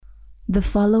The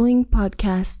following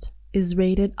podcast is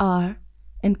rated R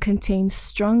and contains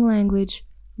strong language,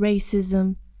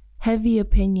 racism, heavy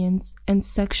opinions, and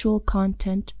sexual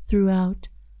content throughout.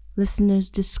 Listeners'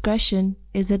 discretion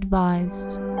is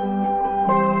advised.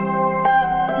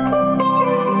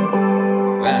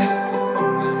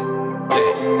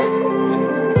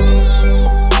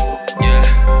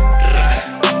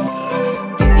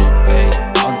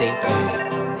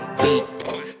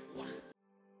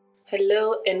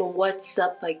 Hello and what's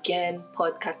up again,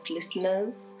 podcast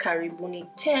listeners. Karibuni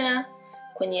tena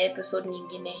kwenye episode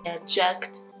nyingine ya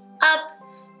Jacked Up.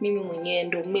 Mimi mwenyewe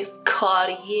ndo Miss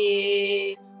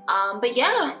Cartier. But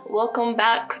yeah, welcome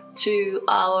back to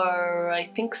our, I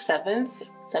think, seventh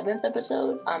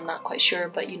episode. I'm not quite sure,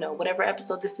 but whatever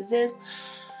episode this is,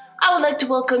 I would like to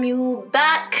welcome you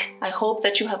back. I hope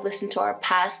that you have listened to our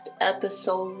past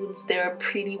episodes. They're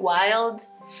pretty wild.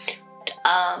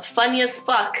 Funny as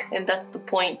fuck, and that's the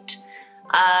point.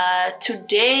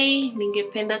 Today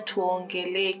ningependa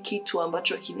tuongelee kitu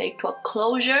ambacho kinaitwa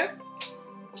closure,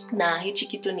 na hichi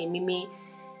kitu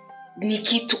ni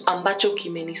kitu ambacho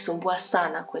kimenisumbua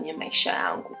sana kwenye maisha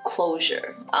yangu.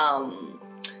 Closure,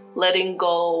 letting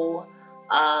go,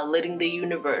 letting the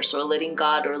universe or letting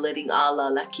God or letting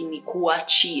Allah, lakini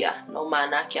kuachia no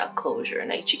maana yake ya closure.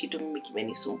 Na hichi kitu mimi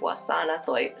kimenisumbua sana,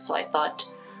 so I thought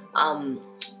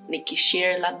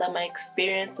nikishare labda my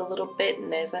experience a little bit,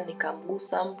 inaweza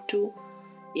nikamgusa mtu,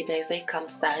 inaweza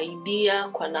ikamsaidia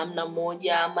kwa namna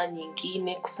moja ama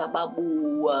nyingine, kwa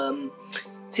sababu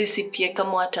sisi pia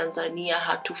kama Watanzania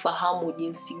hatufahamu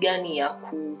jinsi gani ya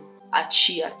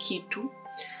kuachia kitu.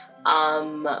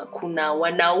 Kuna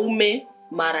wanaume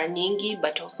mara nyingi,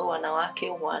 but also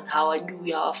wanawake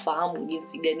hawajui, hawafahamu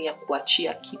jinsi gani ya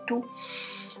kuachia kitu.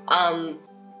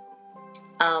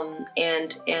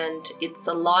 And it's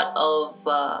a lot of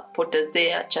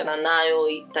potezea, chananayo,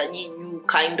 itajiju,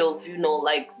 kind of,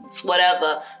 like it's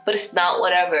whatever, but it's not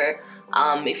whatever.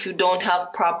 If you don't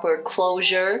have proper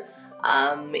closure,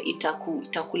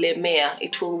 itakulemea.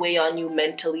 It will weigh on you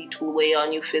mentally, it will weigh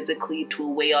on you physically, it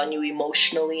will weigh on you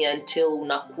emotionally until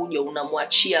unakuja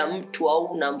unamwachia mtu au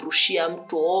unamrushia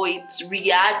mtu, it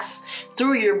reacts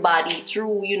through your body,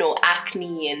 through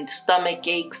acne and stomach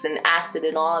aches and acid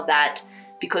and all of that,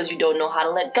 because you don't know how to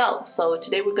let go. So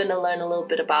today we're going to learn a little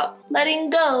bit about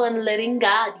letting go and letting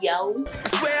God, yo.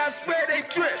 I swear they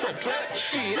trip.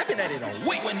 Shit, I've been at it all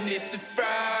week. When it's a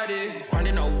Friday,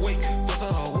 running a week. What's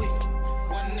a whole week?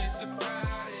 When it's a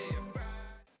Friday.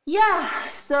 Yeah,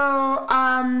 so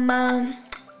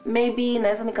maybe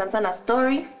naweza nikaanza na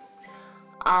story.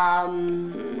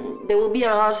 There will be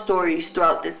a lot of stories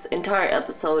throughout this entire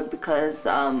episode because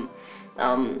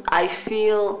I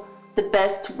feel the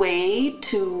best way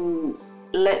to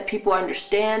let people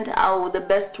understand, au the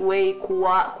best way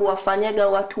kuwafanyaga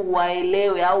watu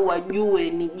waelewe au wajue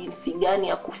ni jinsi gani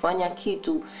ya kufanya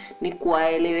kitu ni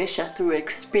kuwaelewesha through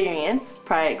experience,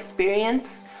 prior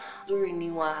experience. Zuri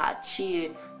ni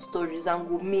waachie stories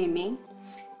zangu mimi.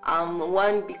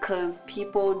 One, because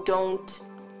people don't,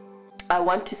 I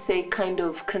want to say, kind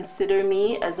of consider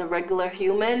me as a regular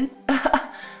human.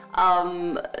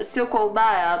 Sio kwa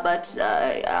ubaya, but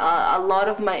a lot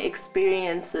of my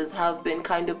experiences have been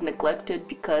kind of neglected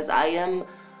because I am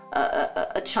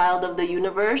a child of the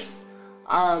universe,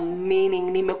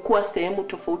 meaning nimekuwa sehemu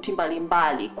tofauti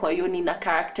mbalimbali, kwa hiyo nina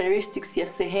characteristics ya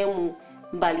sehemu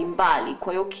mbalimbali,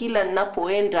 kwa hiyo kila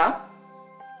ninapoenda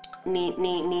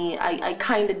I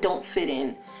kind of don't fit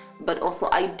in, but also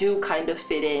I do kind of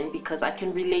fit in because I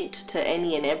can relate to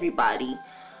any and everybody.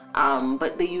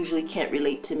 But they usually can't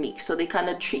relate to me. So they kind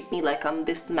of treat me like I'm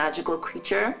this magical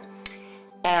creature.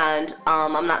 And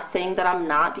I'm not saying that I'm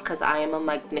not, because I am a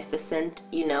magnificent,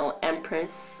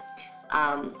 empress.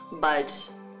 But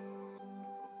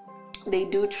they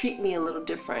do treat me a little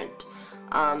different.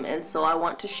 And so I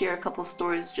want to share a couple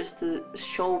stories just to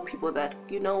show people that,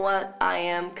 you know what, I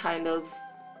am kind of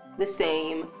the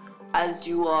same as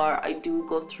you are. I do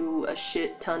go through a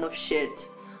shit ton of shit.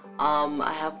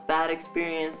 I have bad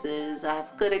experiences, I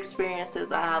have good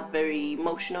experiences, I have very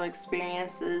emotional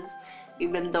experiences,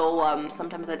 even though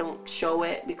sometimes I don't show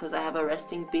it because I have a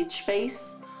resting bitch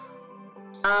face.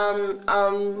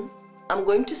 I'm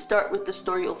going to start with the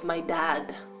story of my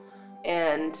dad.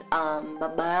 And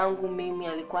baba yangu mimi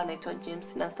alikuwa anaitwa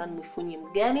James Nathan Mwifunyi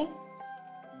Mgeni.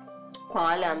 Kwa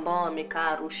wale ambao wamekaa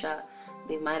Arusha,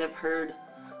 they might have heard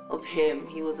of him.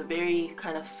 He was a very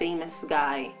kind of famous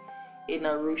guy in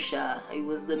Arusha. He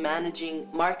was the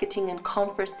marketing and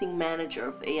conferencing manager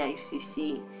of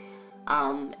AICC,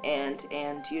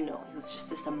 and he was just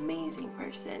this amazing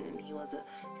person, and he was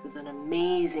an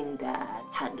amazing dad.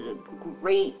 Had a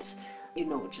great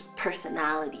just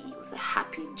personality. He was a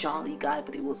happy, jolly guy,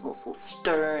 but he was also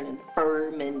stern and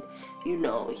firm, and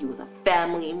he was a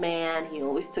family man. He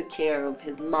always took care of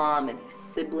his mom and his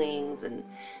siblings, and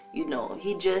he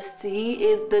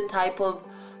is the type of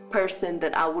person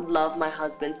that I would love my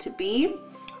husband to be.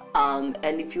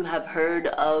 And if you have heard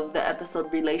of the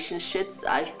episode Relationships,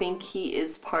 I think he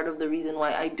is part of the reason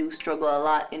why I do struggle a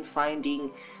lot in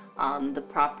finding the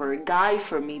proper guy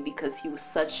for me, because he was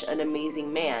such an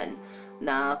amazing man.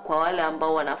 Na kwa wale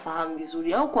ambao wanafahamu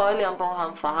vizuri au kwa wale ambao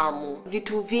hamfahamu,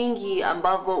 vitu vingi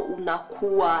ambavyo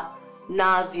unakuwa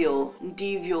navyo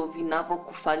ndivyo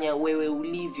vinavyokufanya wewe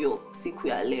ulivyo siku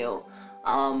ya leo.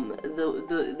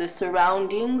 The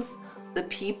surroundings, the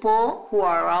people who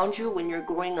are around you when you're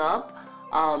growing up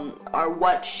are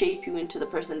what shape you into the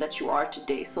person that you are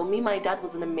today. So my dad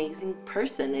was an amazing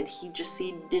person, and he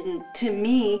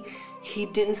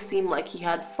didn't seem like he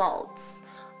had faults.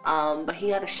 But he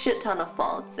had a shit ton of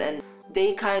faults, and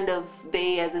they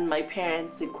as in my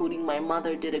parents, including my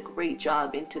mother, did a great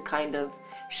job into kind of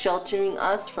sheltering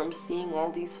us from seeing all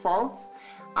these faults.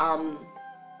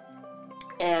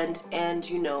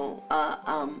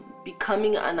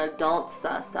 Becoming an adult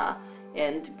sasa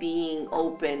and being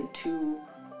open to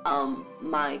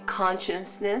my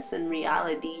consciousness and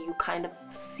reality, you kind of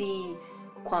see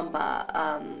kwamba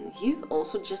he's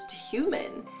also just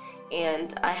human.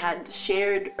 And I had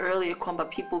shared earlier kwamba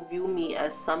people view me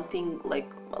as something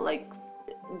like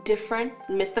different,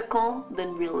 mythical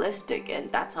than realistic,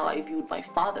 and that's how I viewed my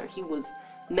father. He was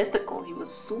mythical. He was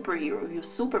superhero. He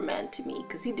was Superman to me,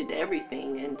 because he did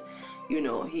everything. And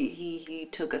he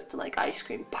took us to like ice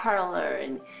cream parlor,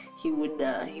 and he would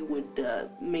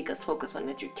make us focus on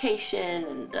education,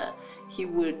 and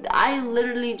I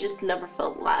literally just never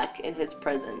felt lack in his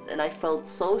presence, and I felt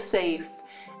so safe.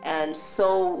 And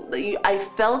so I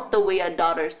felt the way a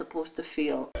daughter is supposed to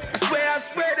feel. I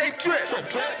swear they trip.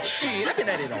 Shit, I've been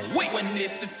at it on week. When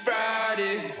it's a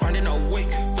Friday, running a week.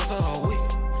 What's a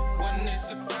week? When it's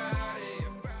a Friday.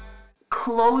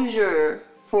 Closure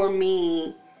for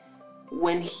me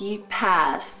when he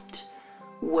passed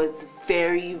was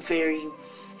very, very,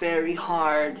 very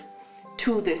hard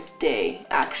to this day,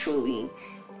 actually.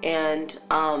 And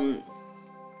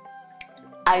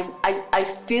I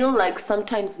feel like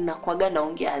sometimes nakwaga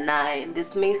naongea naye, and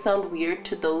this may sound weird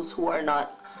to those who are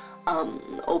not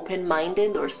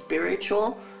open-minded or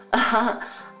spiritual,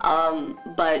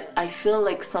 but I feel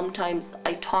like sometimes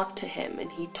I talk to him and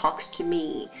he talks to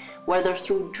me, whether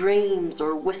through dreams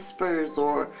or whispers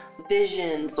or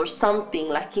visions or something,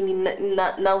 lakini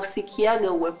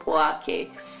nausikiaga uwepo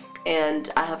wake. And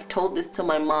I have told this to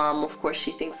my mom. Of course,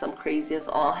 she thinks I'm crazy as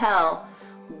all hell.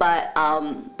 But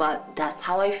that's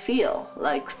how I feel.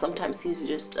 Like sometimes he's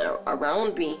just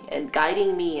around me and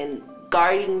guiding me and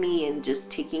guarding me and just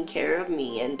taking care of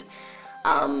me. And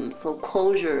so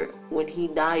closure when he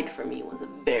died for me was a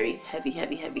very heavy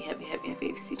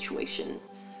situation.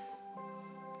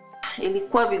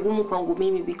 Ilikuwa vigumu kwangu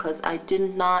mimi because I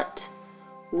did not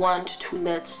want to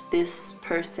let this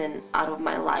person out of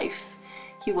my life.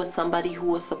 He was somebody who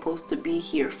was supposed to be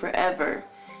here forever.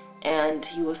 And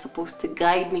he was supposed to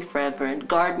guide me forever and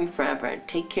guard me forever and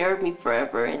take care of me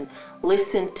forever and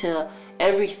listen to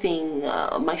everything,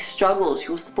 my struggles.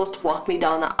 He was supposed to walk me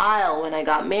down the aisle when I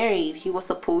got married. He was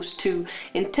supposed to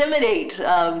intimidate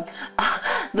the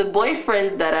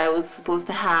boyfriends that I was supposed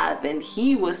to have, and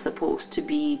he was supposed to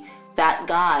be that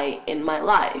guy in my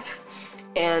life.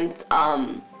 And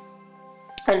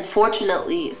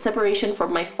unfortunately, separation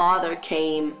from my father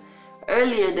came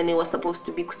earlier than it was supposed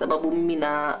to be, kwa sababu mimi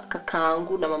na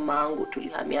kakaangu na mamangu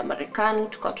tulihamia Marekani,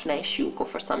 tukawa tunaishi huko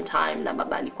for some time, na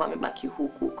baba alikuwa amebaki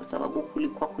huku kwa sababu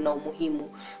kulikuwa kuna umuhimu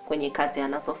kwenye kazi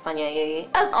anazofanya yeye,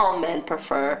 as all men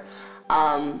prefer,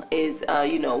 is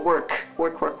work.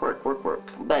 But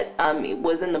it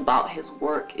wasn't about his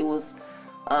work. It was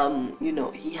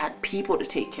he had people to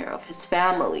take care of, his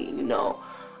family.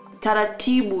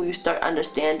 Taratibu, you start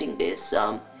understanding this.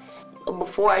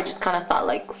 Before, I just kind of thought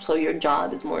like, so your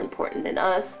job is more important than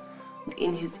us.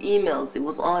 In his emails, it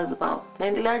was always about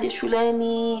naendeleaje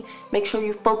shuleni, make sure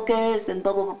you focus, and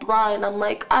blah blah blah blah. And I'm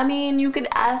like, I mean, you could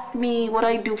ask me what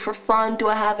I do for fun. Do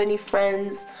I have any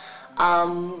friends?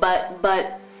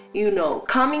 But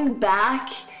coming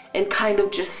back and kind of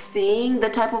just seeing the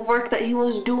type of work that he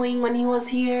was doing when he was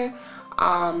here,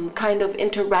 kind of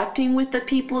interacting with the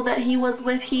people that he was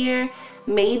with here,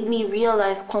 made me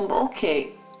realize kwamba,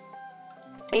 okay,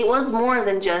 it was more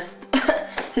than just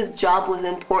his job was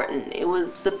important. It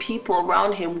was the people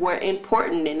around him were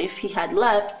important, and if he had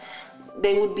left,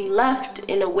 they would be left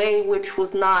in a way which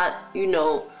was not,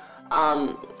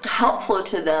 helpful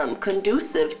to them,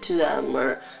 conducive to them,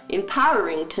 or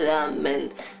empowering to them,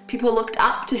 and people looked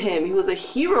up to him. He was a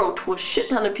hero to a shit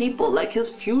ton of people. Like his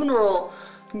funeral,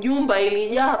 nyumba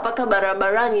ilijaa paka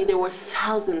barabarani. There were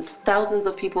thousands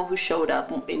of people who showed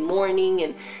up in mourning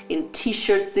and in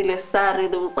t-shirts, zile sare.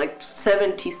 There was like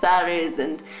 70 sares,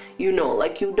 and you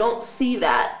don't see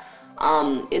that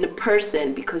in a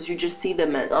person, because you just see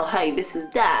them as, oh hey, this is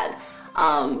dad.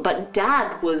 But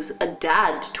dad was a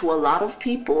dad to a lot of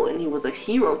people, and he was a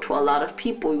hero to a lot of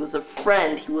people. He was a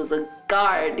friend, he was a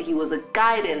guard, he was a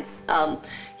guidance,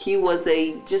 he was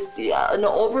an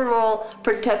overall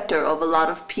protector of a lot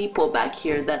of people back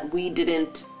here that we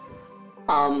didn't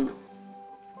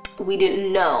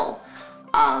know.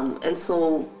 And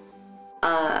so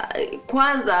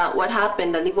kwanza, what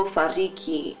happened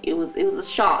alivyofariki, it was a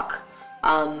shock.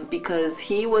 Because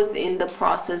he was in the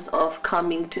process of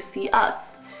coming to see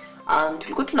us.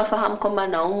 Tulikuwa tunafahamu kwamba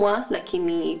naumwa,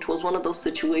 lakini it was one of those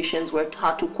situations where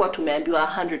hatukuwa tumeambiwa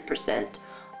 100%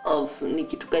 of ni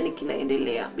kitu gani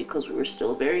kinaendelea, because we were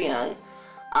still very young.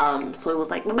 So it was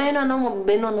like, babenu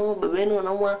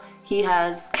anaumwa, he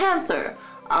has cancer.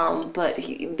 But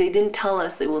they didn't tell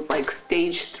us it was like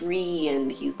stage 3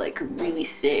 and he's like really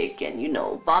sick and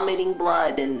vomiting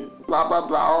blood and blah blah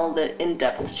blah, all the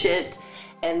in-depth shit,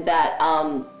 and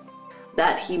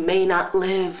that he may not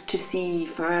live to see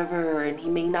forever and he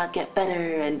may not get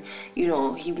better, and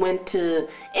he went to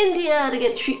India to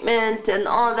get treatment and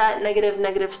all that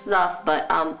negative stuff. But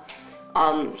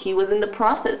he was in the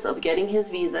process of getting his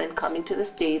visa and coming to the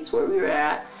States where we were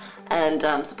at. And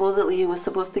supposedly he was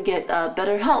supposed to get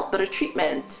better help, better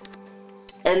treatment.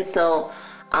 And so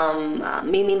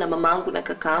mimi na mamangu na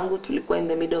kakangu tulikuwa in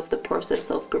the middle of the process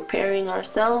of preparing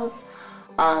ourselves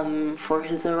for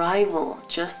his arrival.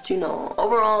 Just,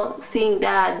 overall seeing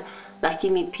dad,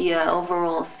 lakini pia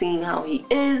overall seeing how he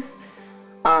is.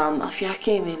 Afya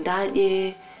yake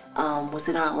imeendaje? Was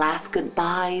it our last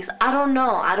goodbyes? I don't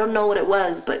know what it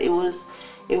was, but it was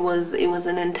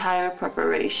an entire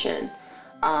preparation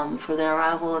for the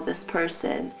arrival of this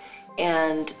person.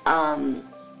 And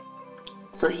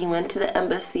so he went to the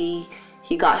embassy,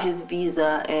 he got his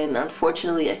visa, and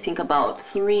unfortunately I think about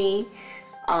 3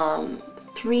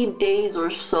 days or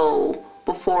so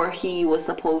before he was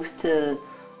supposed to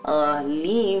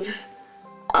leave,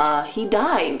 he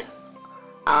died.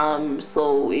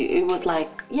 So it was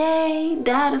like, yay,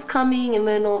 dad is coming, and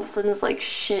then all of a sudden it's like,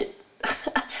 shit,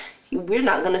 we're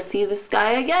not gonna see this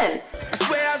guy again. I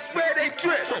swear they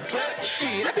trip.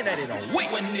 Shit, I've been at it on week.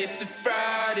 When it's a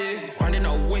Friday, running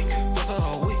a week, what's a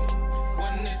whole week?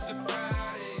 When it's a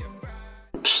Friday.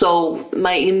 So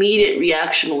my immediate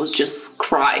reaction was just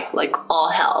cry, like all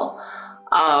hell.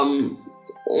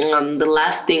 The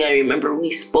last thing I remember, we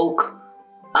spoke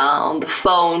on the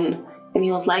phone, and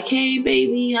he was like, hey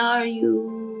baby, how are you?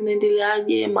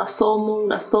 Masomo,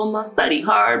 nasoma, study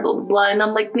hard, blah blah blah. And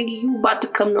I'm like, nigga, you about to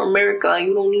come to America,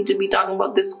 you don't need to be talking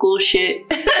about this school shit.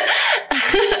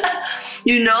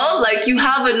 Like you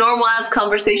have a normal ass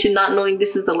conversation, not knowing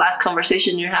this is the last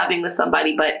conversation you're having with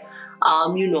somebody. But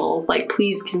it's like,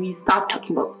 please, can we stop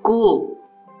talking about school?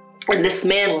 And this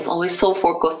man was always so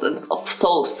focused and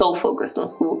so focused on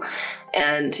school.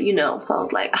 And so I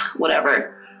was like,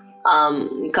 whatever.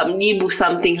 Nikamjibu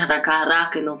something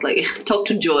haraka, and I was like, talk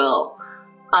to Joel.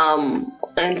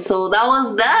 And so that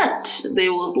was that. They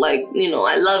was like,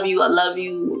 I love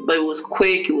you, but it was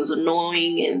quick, it was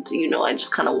annoying, and I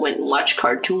just kind of went and watched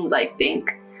cartoons, I think.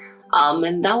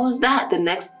 And that was that. The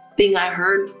next thing I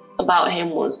heard about him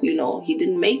was, he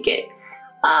didn't make it.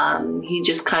 He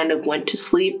just kind of went to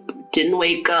sleep, didn't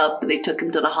wake up. They took him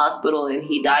to the hospital and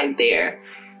he died there.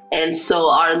 And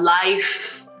so our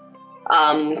life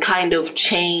kind of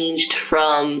changed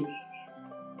from,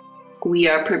 we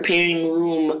are preparing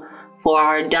room for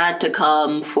our dad to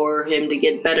come, for him to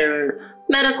get better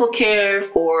medical care,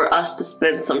 for us to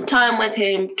spend some time with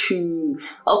him, to,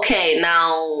 okay,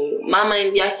 now mama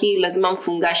and Jackie lazima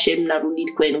mfungashe mnarudi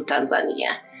kwenu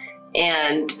Tanzania.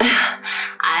 And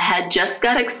I had just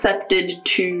got accepted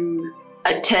to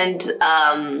attend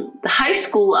the high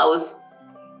school I was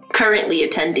currently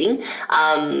attending.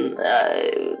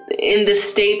 In the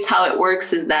States, how it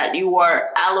works is that you are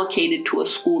allocated to a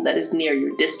school that is near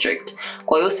your district.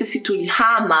 Kwa hiyo sisi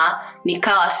tulihama,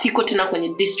 nikawa siko tena kwenye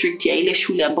district ya ile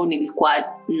shule ambayo nilikuwa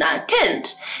na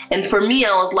attend. And for me,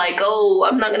 I was like, oh,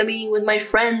 I'm not gonna be with my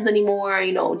friends anymore.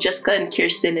 Jessica and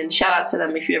Kirsten, and shout out to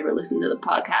them if you ever listen to the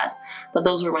podcast. But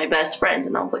those were my best friends.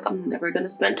 And I was like, I'm never gonna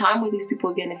spend time with these people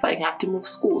again if I have to move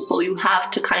school. So you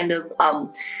have to kind of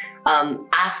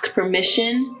ask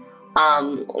permission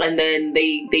And then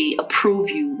they approve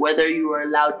you whether you are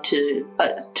allowed to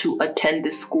attend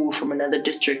this school from another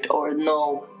district or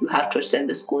no, you have to attend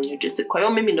the school in your district. Kwa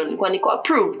hiyo mimi ndo nilikuwa niko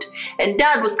approved, and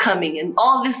Dad was coming and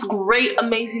all this great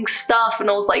amazing stuff, and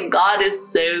I was like, God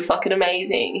is so fucking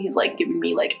amazing. He's like giving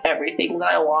me like everything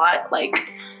that I want,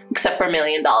 like except for $1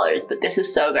 million, but this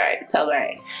is so great, so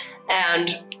great.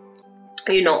 And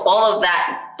you know, all of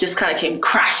that just kind of came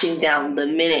crashing down the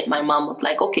minute my mom was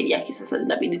like, okay, Jackie, sasa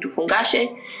inabidi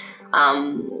tufungashe,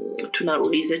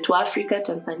 tunarudi zetu Afrika,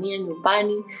 Tanzania,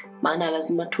 nyumbani, maana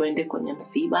lazima tuende kwenye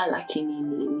msiba,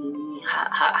 lakini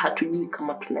hatujui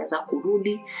kama tunaweza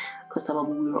kurudi, kwa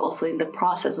sababu we were also in the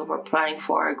process of applying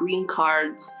for our green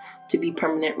cards to be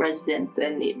permanent residents,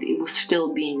 and it was still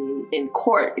being in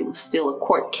court. It was still a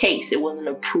court case. It wasn't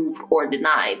approved or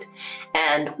denied.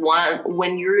 And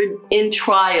when you're in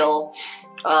trial,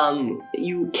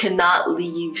 you cannot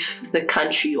leave the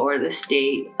country or the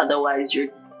state, otherwise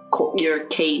your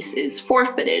case is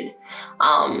forfeited.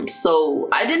 So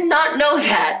I did not know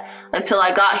that until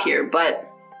I got here, but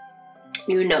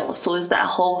you know, so it's that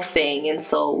whole thing. And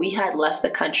so we had left the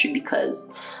country because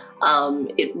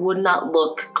it would not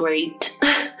look great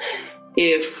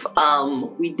if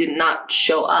we did not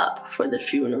show up for the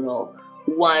funeral.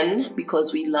 One,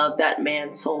 because we love that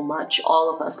man so much.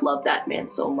 All of us love that man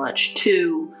so much.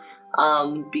 Two,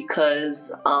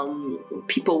 because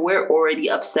people were already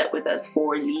upset with us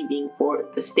for leaving for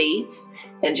the States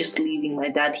and just leaving my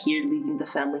dad here, leaving the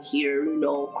family here. You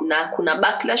know, kuna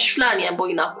backlash fulani ambayo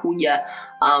inakuja,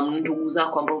 ndugu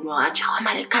zako ambao umewaacha wa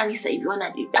Marekani sasa hivi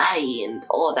wanadai and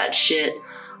all that shit.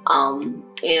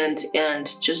 And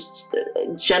just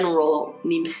general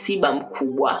ni msiba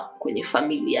mkubwa kwenye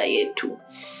familia yetu.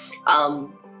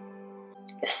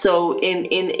 So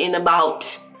in about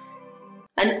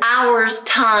an hour's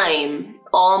time,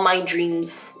 all my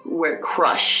dreams were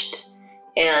crushed,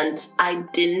 and I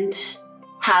didn't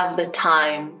have the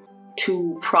time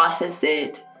to process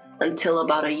it until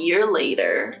about a year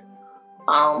later.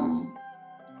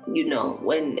 You know,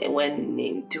 when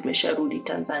tumesharudi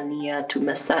Tanzania,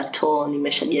 tumesettle,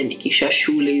 nimeshajiandikisha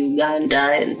shule Uganda,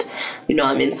 and you know,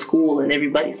 I'm in school and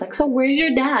everybody's like, so where's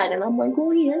your dad? And I'm like,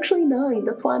 well, he actually died,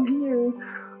 that's why I'm here.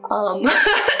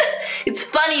 It's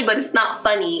funny, but it's not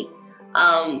funny,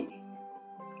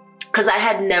 because I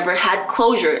had never had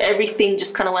closure. Everything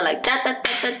just kind of went like that,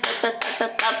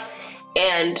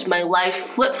 and my life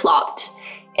flip-flopped,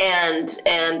 and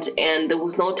there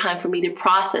was no time for me to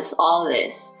process all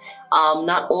this.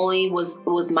 Not only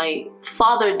was my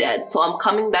father dead, so I'm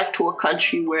coming back to a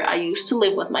country where I used to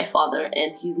live with my father,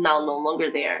 and he's now no longer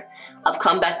there. I've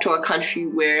come back to a country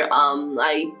where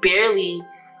I barely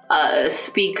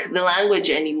speak the language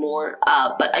anymore,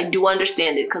 but I do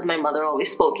understand it because my mother always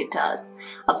spoke it to us.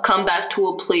 I've come back to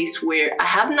a place where I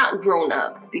have not grown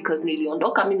up, because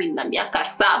niliondoka mimi na miaka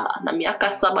 7, na miaka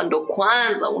 7 ndo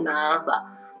kwanza unaanza,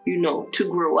 you know, to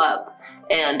grow up.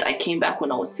 And I came back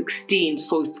when I was 16,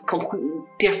 so it's completely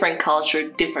different culture,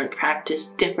 different practice,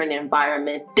 different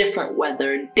environment, different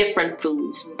weather, different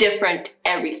foods, different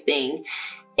everything.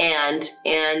 And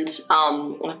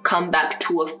I've come back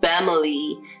to a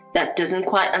family that doesn't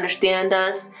quite understand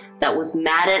us, that was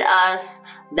mad at us,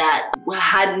 that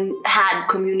hadn't had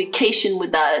communication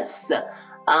with us.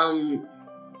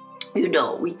 You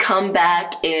know, we come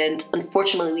back, and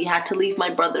unfortunately we had to leave my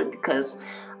brother because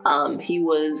he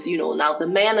was, you know, now the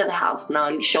man of the house. Now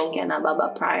Lishonge na baba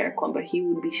prior kwamba he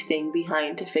would be staying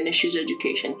behind to finish his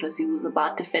education because he was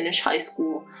about to finish high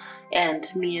school,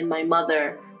 and me and my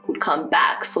mother would come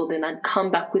back. So then I'd come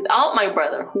back without my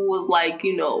brother, who was like,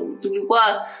 you know,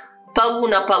 tulikuwa pagu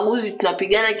na paguzi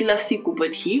tunapigana kila siku,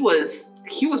 but he was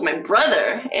my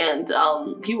brother, and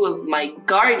he was my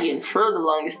guardian for the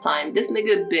longest time. This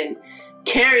nigga had been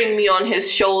carrying me on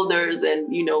his shoulders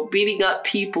and, you know, beating up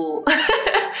people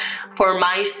for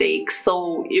my sake.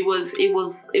 So it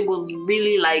was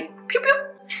really like pew pew,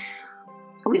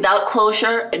 without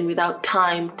closure and without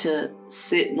time to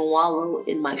sit and wallow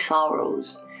in my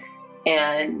sorrows.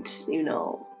 And, you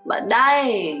know,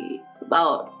 baadaye,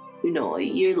 about, you know, a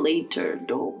year later,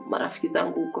 ndo marafiki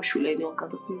zangu uko shuleni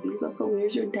wakaanza kuniuliza, so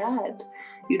where's your dad?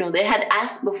 You know, they had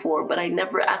asked before, but I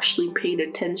never actually paid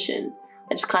attention.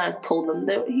 I just kind of told them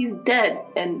that he's dead,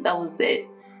 and that was it.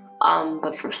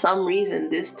 But for some reason,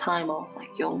 this time I was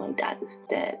like, yo, my dad is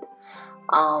dead.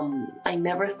 I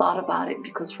never thought about it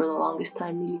because for the longest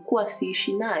time, nilikuwa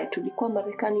siishi naye, tulikuwa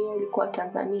Marekani, yeye alikuwa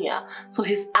Tanzania. So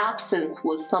his absence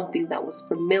was something that was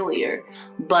familiar,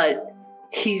 but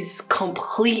his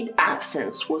complete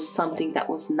absence was something that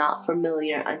was not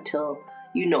familiar until,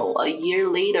 you know, a year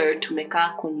later tumekaa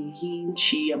kwenye hii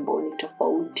nchi ambayo ni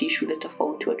tofauti, shule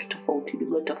tofauti, watu tofauti,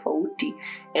 lugha tofauti,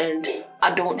 and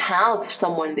I don't have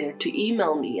someone there to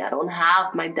email me. I don't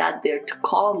have my dad there to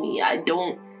call me.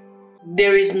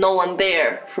 There is no one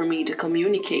there for me to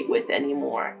communicate with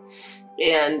anymore.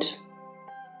 And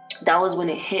that was when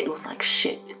it hit. It was like,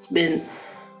 shit, it's been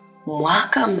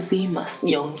mwaka mzima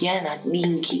sijaongea na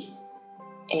dingi.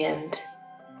 And,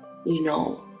 you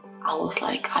know, I was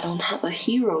like, I don't have a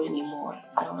hero anymore.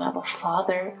 I don't have a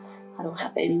father. I don't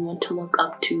have anyone to look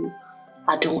up to.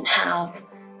 I don't have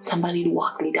somebody to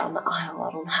walk me down the aisle.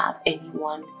 I don't have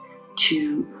anyone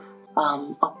to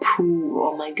approve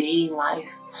of my dating life.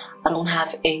 I don't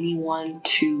have anyone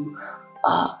to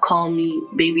call me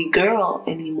baby girl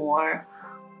anymore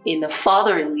in a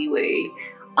fatherly way.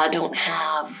 I don't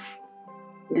have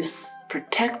this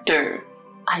protector.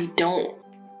 I don't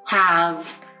have,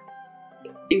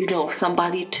 you know,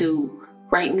 somebody to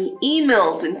write me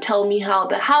emails and tell me how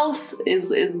the house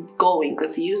is going,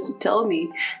 because he used to tell me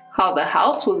how the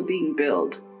house was being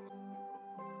built.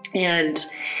 And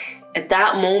at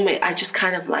that moment, I just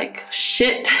kind of like,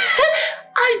 shit,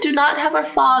 I do not have a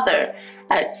father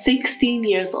at 16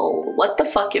 years old. What the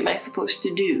fuck am I supposed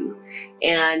to do?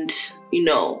 And, you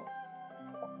know,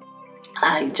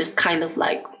 I just kind of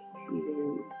like,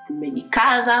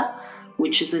 medikaza,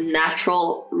 which is a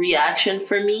natural reaction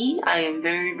for me. I am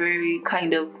very, very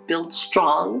kind of built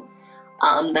strong.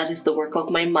 That is the work of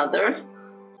my mother.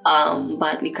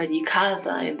 But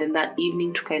nikajikaza, and then that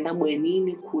evening tukaenda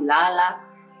bwenini kulala,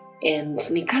 and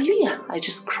nikalia. I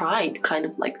just cried kind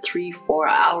of like 3-4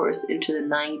 hours into the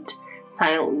night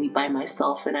silently by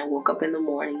myself, and I woke up in the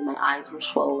morning, my eyes were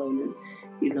swollen, and,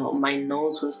 you know, my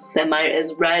nose was semi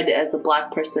as red as a black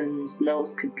person's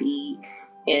nose could be.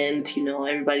 And, you know,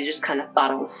 everybody just kind of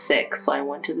thought I was sick. So I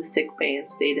went to the sick bay and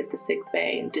stayed at the sick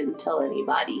bay and didn't tell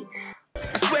anybody.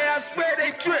 I swear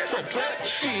they trip.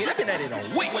 Shit, I've been at it on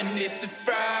week. When it's a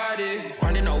Friday,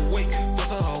 grinding a week.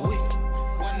 What's a week?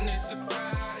 When it's a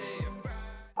Friday.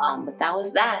 But that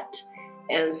was that.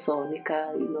 And so you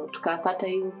know, tukapata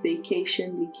hiyo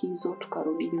vacation, likizo,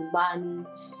 tukarudi nyumbani.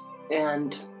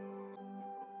 And,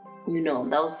 you know,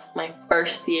 that was my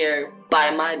first year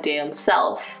by my damn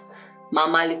self.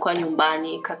 Mama alikuwa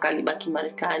nyumbani, kaka alibaki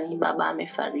Marekani, baba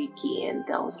amefariki, and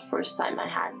that was the first time I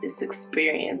had this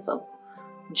experience of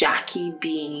Jackie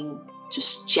being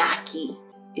just Jackie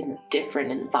in a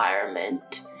different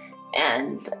environment.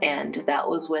 And that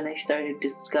was when I started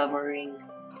discovering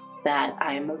that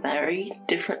I am a very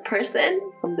different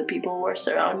person from the people who are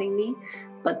surrounding me.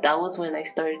 But that was when I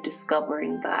started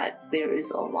discovering that there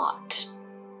is a lot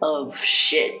of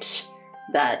shit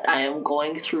that I am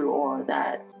going through, or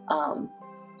that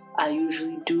I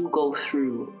usually do go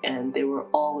through, and there were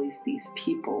always these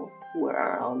people who were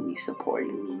around me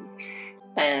supporting me.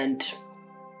 And,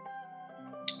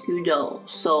 you know,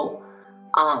 so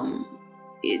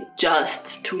it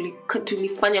just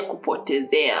tulifanya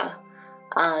kupotezea,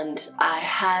 and I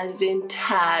haven't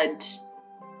had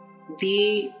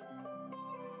the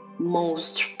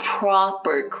most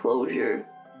proper closure,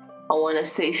 I want to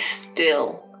say,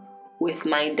 still with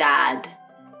my dad,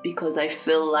 because I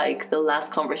feel like the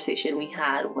last conversation we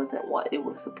had wasn't what it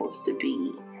was supposed to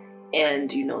be.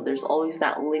 And, you know, there's always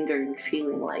that lingering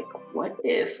feeling like, what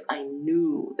if I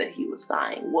knew that he was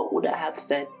dying? What would I have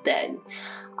said then?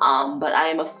 But I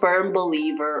am a firm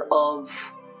believer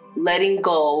of letting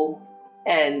go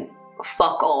and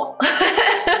fuck all.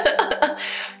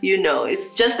 You know,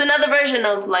 it's just another version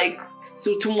of like,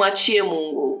 tumwachie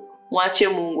Mungu. Mwache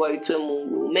Mungu aitwe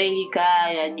Mungu. Mengi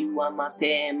kaya jua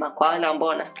mapema. Kwa wale ambao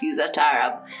wanasikiliza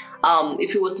taarab.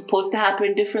 If it was supposed to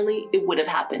happen differently, it would have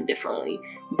happened differently.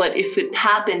 But if it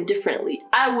happened differently,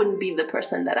 I wouldn't be the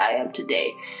person that I am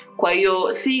today. Kwa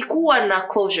hiyo sikuwa na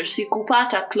closure,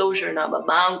 sikupata closure na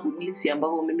babangu jinsi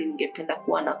ambavyo mimi ningependa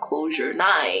kuwa na closure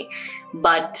naye.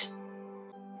 But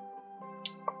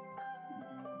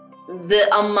the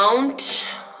amount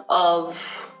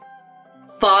of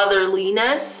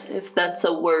fatherliness, if that's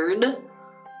a word,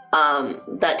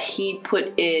 that he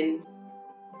put in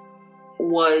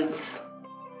was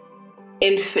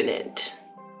infinite.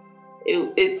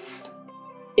 It's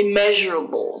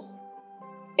immeasurable,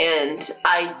 and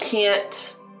I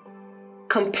can't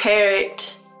compare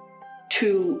it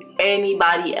to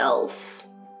anybody else.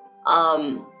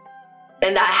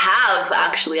 And I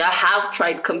have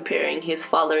tried comparing his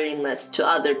fatherliness to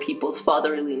other people's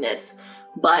fatherliness,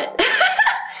 but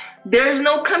there's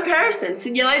no comparison.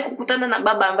 Sijawahi kukutana na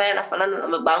baba ambaye anafanana na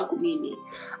babangu mimi.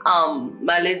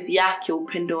 Malezi yake,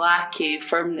 upendo wake,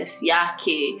 firmness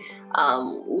yake,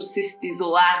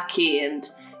 usisitizo wake, and,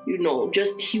 you know,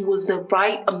 just he was the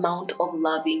right amount of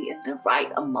loving and the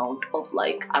right amount of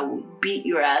like, I will beat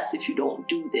your ass if you don't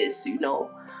do this, you know.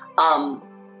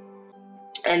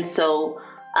 And so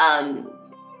I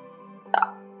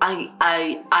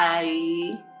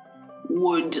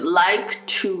would like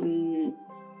to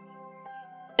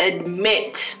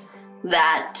admit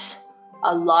that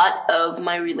a lot of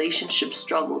my relationship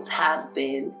struggles have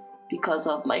been because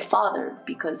of my father,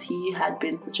 because he had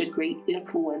been such a great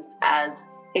influence as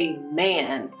a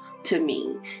man to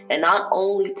me, and not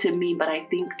only to me but I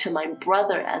think to my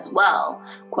brother as well.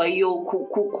 Kwa hiyo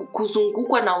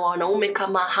kuzungukwa na wanaume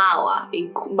kama hawa,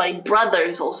 my brother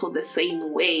is also the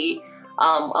same way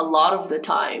a lot of the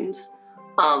times.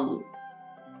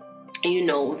 You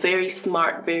know, very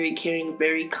smart, very caring,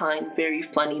 very kind, very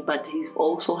funny, but he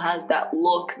also has that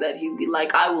look that he'd be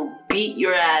like, I will beat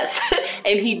your ass.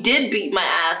 And he did beat my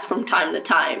ass from time to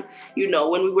time, you know,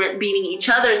 when we weren't beating each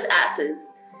other's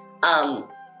asses.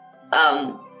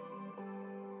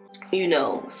 You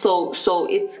know, so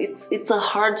it's a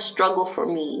hard struggle for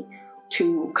me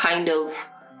to kind of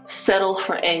settle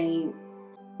for any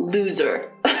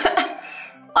loser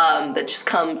that just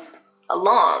comes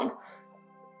along.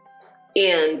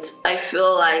 And I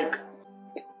feel like,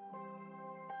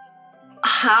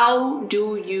 how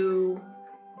do you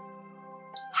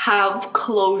have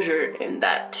closure in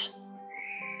that?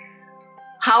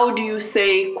 How do you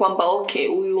say kwamba okay,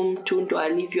 huyu mtu ndo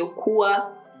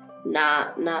alivyokuwa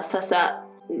na sasa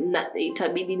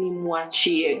itabidi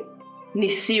nimwachie,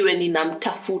 nisiwe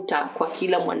ninamtafuta kwa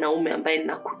kila mwanaume ambaye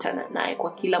ninakutana naye,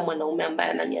 kwa kila mwanaume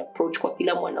ambaye anani approach, kwa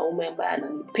kila mwanaume ambaye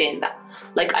ananipenda.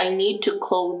 Like, I need to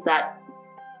close that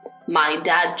my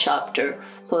dad chapter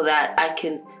so that I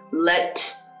can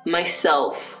let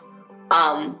myself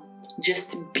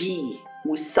just be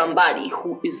with somebody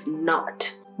who is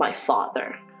not my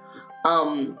father.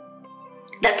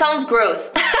 That sounds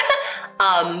gross.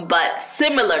 But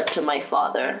similar to my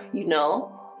father, you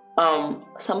know,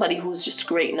 somebody who's just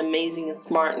great and amazing and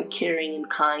smart and caring and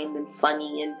kind and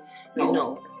funny and, you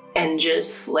know, and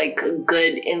just like a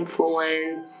good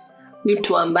influence,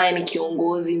 mtu ambaye ni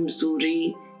kiongozi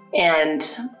mzuri. And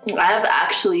I've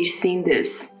actually seen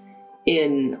this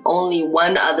in only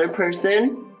one other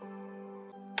person,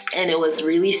 and it was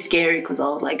really scary because I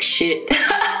was like, shit,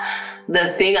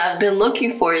 the thing I've been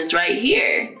looking for is right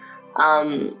here.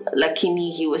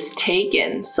 Lakini he was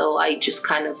taken, so I just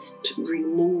kind of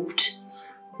removed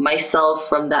myself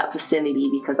from that vicinity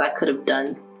because I could have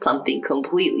done something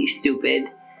completely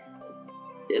stupid.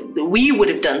 We would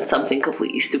have done something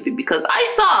completely stupid because I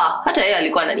saw hata yeye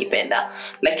alikuwa ananipenda,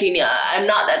 lakini I'm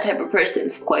not that type of person.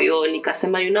 Kwa hiyo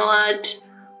nikasema, you know what,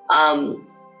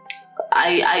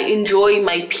 I enjoy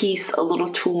my peace a little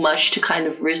too much to kind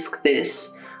of risk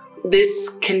this. This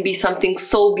can be something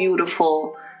so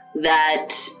beautiful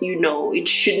that, you know, it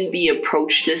shouldn't be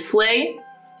approached this way.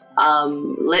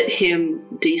 Let him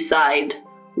decide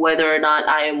whether or not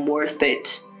I am worth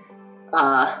it.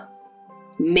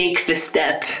 Make the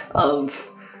step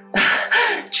of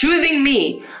choosing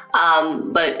me.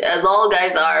 But as all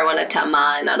guys are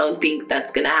wanatamaa, and I don't think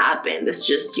that's gonna happen. That's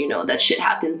just, you know, that shit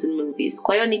happens in movies.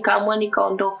 Kwa hiyo nikaamua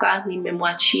nikaondoka,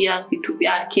 nimemwachia vitu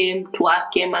vyake, mtu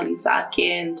wake, mali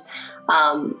zake, and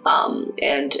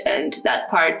that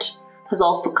part has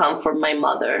also come from my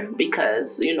mother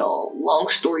because, you know, long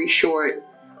story short,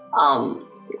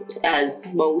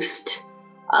 as most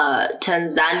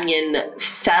Tanzanian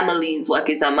families wa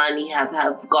kizamani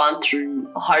have gone through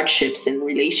hardships in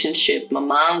relationship.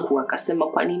 Mama angu akasema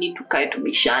kwa nini tukae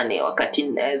tubishane wakati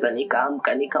naweza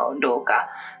nikaamka nikaondoka,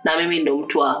 na mimi ndo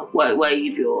mtu wa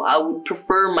hivyo. I would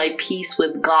prefer my peace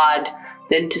with God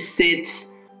than to sit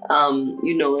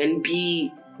you know, and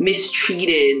be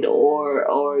mistreated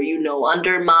or you know,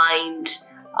 undermined,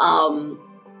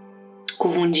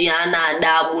 kuvunjiana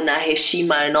adabu na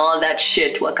heshima and all that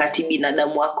shit wakati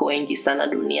binadamu wako wengi sana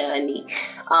duniani.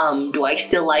 Do I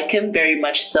still like him? Very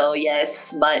much so,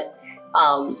 yes, but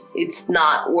it's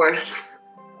not worth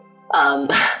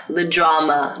the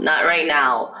drama, not right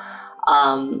now.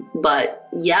 But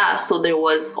yeah, so there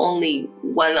was only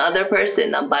one other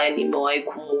person ambaye nimewahi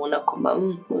kumuona kwamba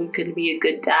you could be a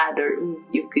good dad, or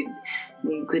you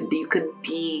could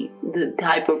be the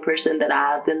type of person that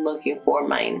I have been looking for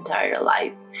my entire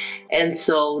life. And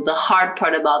so the hard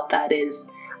part about that is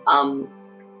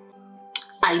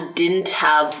I didn't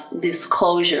have this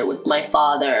closure with my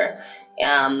father.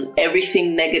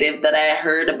 Everything negative that I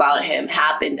heard about him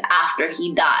happened after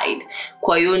he died.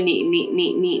 Kwa hiyo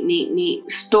ni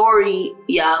story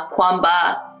ya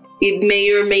kwamba it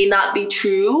may or may not be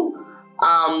true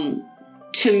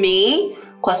to me,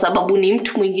 kwa sababu ni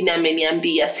mtu mwingine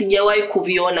ameniambia. Sijawahi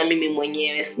kuviona mimi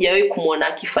mwenyewe, sijawahi kumuona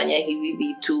akifanya hivi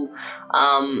vitu.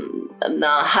 Na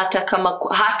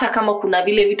hata kama kuna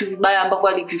vile vitu vibaya ambavyo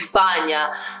alivifanya,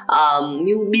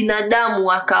 ni ubinadamu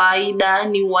wa kawaida,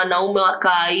 ni wanaume wa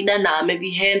kawaida, na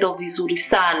amevihandle vizuri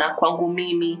sana kwangu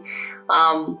mimi.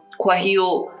 Kwa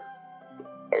hiyo,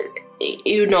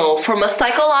 you know, from a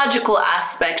psychological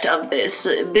aspect of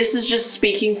this is just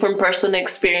speaking from personal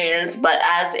experience, but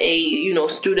as a, you know,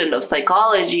 student of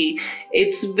psychology,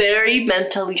 it's very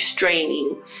mentally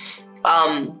straining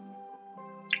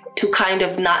to kind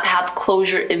of not have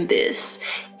closure in this.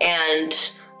 And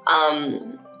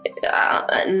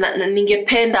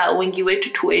ningependa wengi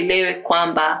wetu tuelewe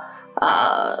kwamba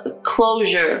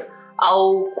closure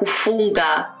au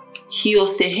kufunga hiyo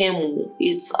sehemu,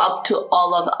 it's up to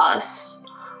all of us.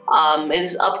 It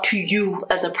is up to you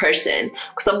as a person.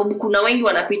 Kwa sababu kuna wengi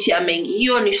wanapitia mengi.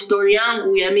 Hiyo ni story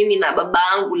yangu ya mimi na baba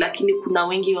yangu, lakini kuna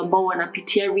wengi ambao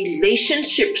wanapitia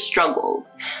relationship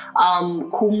struggles.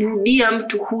 Kumrudia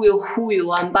mtu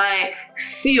huyo ambaye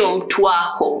sio mtu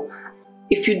wako.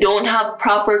 If you don't have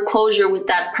proper closure with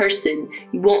that person,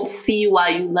 you won't see why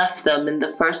you left them in the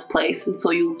first place. And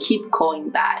so you'll keep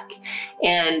going back.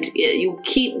 And you'll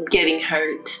keep getting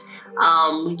hurt.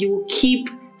 You'll keep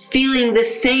feeling the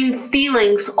same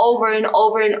feelings over and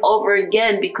over and over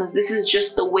again, because this is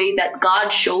just the way that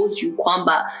God shows you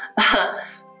kwamba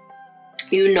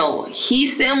you know, hii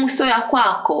sehemu sio ya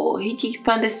kwako, hiki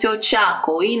kipande sio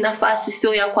chako, hii nafasi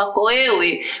sio ya kwako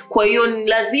wewe. Kwa hiyo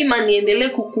lazima niendelee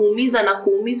kukuumiza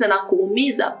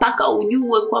mpaka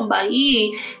ujue kwamba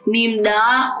hii ni muda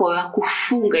wako ya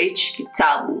kufunga hichi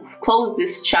kitabu. Close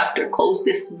this chapter, close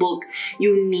this book.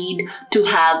 You need to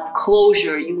have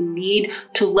closure. You need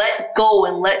to let go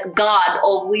and let God,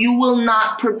 or you will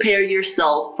not prepare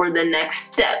yourself for the next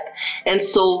step. And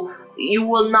so you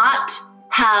will not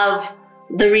have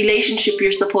the relationship you're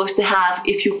supposed to have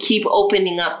if you keep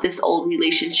opening up this old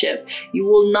relationship. You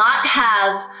will not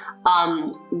have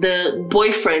the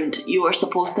boyfriend you are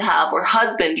supposed to have or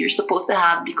husband you're supposed to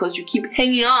have, because you keep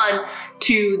hanging on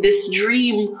to this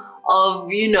dream of,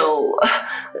 you know,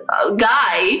 a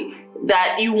guy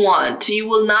that you want. You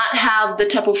will not have the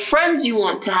type of friends you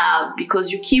want to have,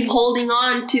 because you keep holding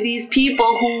on to these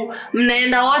people who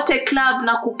mnaenda wote club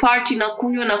na kuparty na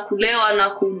kunywa na kulewa na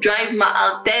kudrive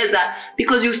maalteza,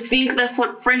 because you think that's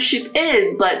what friendship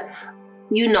is. But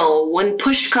you know, when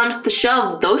push comes to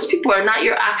shove, those people are not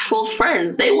your actual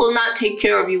friends. They will not take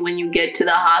care of you when you get to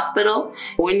the hospital.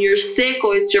 When you're sick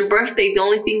or it's your birthday, the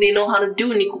only thing they know how to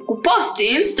do is post to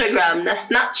Instagram, na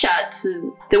Snapchat.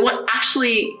 They won't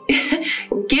actually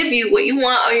give you what you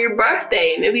want on your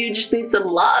birthday. Maybe you just need some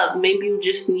love. Maybe you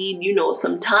just need, you know,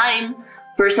 some time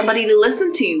for somebody to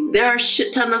listen to you. There are a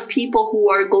shit ton of people who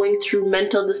are going through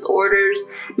mental disorders,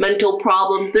 mental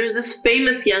problems. There's this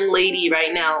famous young lady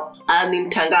right now,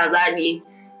 named Tangazaji,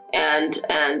 and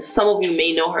some of you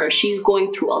may know her. She's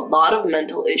going through a lot of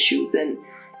mental issues, and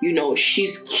you know,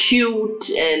 she's cute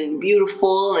and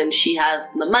beautiful, and she has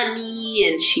the money,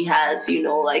 and she has, you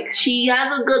know, like, she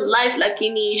has a good life,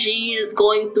 lakini she is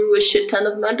going through a shit ton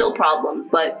of mental problems,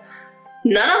 but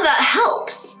none of that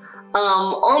helps.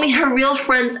 Only her real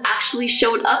friends actually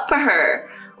showed up for her.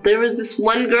 There was this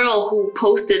one girl who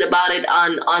posted about it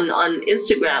on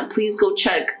Instagram. Please go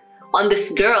check on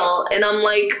this girl. And I'm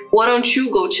like, why don't you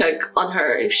go check on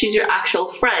her if she's your actual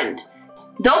friend?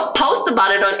 Don't post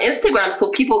about it on Instagram so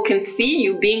people can see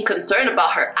you being concerned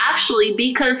about her. Actually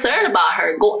be concerned about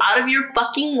her. Go out of your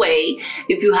fucking way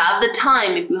if you have the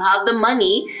time, if you have the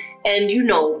money, and, you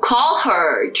know, call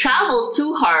her, travel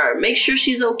to her, make sure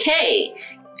she's okay.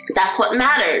 That's what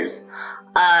matters.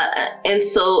 And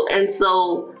so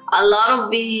a lot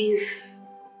of these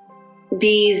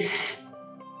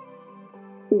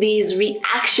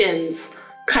reactions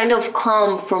kind of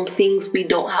come from things we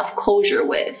don't have closure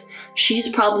with. She's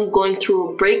probably going through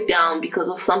a breakdown because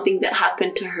of something that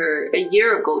happened to her a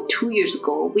year ago, 2 years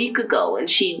ago, a week ago, and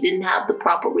she didn't have the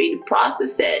proper way to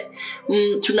process it.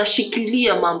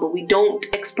 Tunashikilia mambo, we don't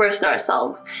express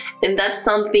ourselves. And that's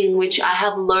something which I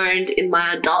have learned in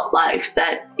my adult life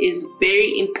that is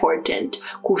very important.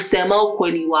 Kusema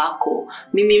ukweli wako.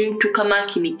 Mimi mtu kama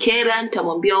kinikera,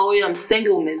 nitamwambia oyo msenge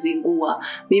umezingua.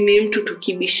 Mimi mtu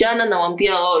tukibishana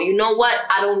nawambia, oh, you know what?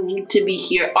 I don't need to be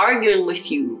here arguing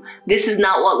with you. This is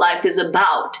not what life is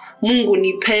about. Mungu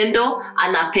ni pendo,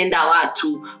 anapenda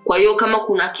watu. Kwa hiyo kama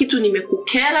kuna kitu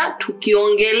nimekukera,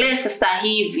 tukiongele sasa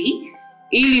hivi,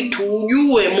 ili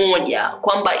tujue moja,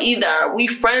 kwamba either are we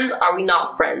friends, are we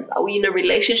not friends? Are we in a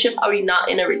relationship, are we not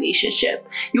in a relationship?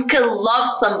 You can love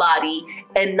somebody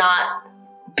and not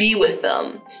be with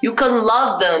them. You can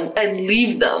love them and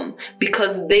leave them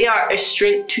because they are a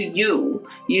strength to you.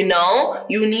 You know,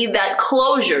 you need that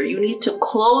closure. You need to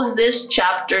close this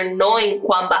chapter knowing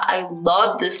kwamba I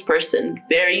love this person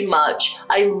very much.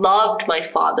 I loved my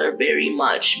father very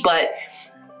much, but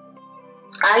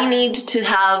I need to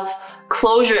have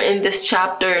closure in this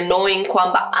chapter knowing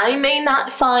kwamba I may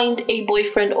not find a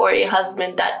boyfriend or a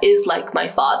husband that is like my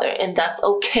father, and that's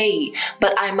okay,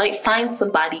 but I might find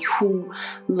somebody who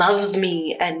loves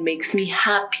me and makes me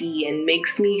happy and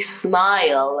makes me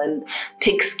smile and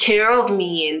takes care of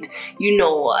me and, you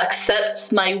know,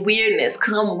 accepts my weirdness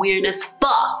because I'm weird as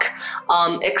fuck,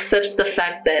 accepts the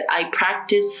fact that I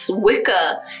practice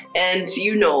Wicca and,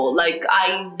 you know, like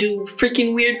I do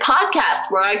freaking weird podcasts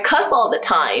where I cuss all the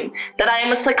time, that I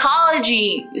am a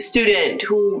psychology student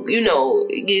who, you know,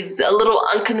 is a little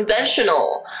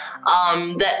unconventional,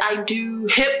 that I do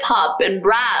hip hop and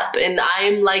rap, and I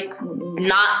am like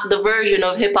not the version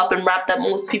of hip hop and rap that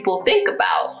most people think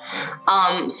about.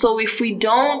 So if we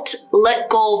don't let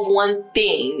go of one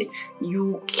thing,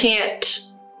 you can't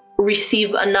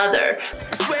receive another.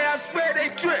 I swear they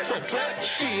trip.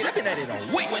 Shit, I've been at it all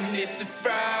week. When it's a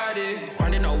Friday,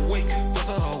 running a week, what's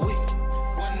a whole week?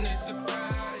 When it's a Friday.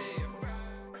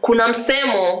 Kuna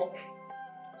msemo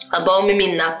ambao mimi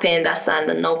napenda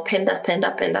sana na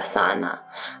upenda sana,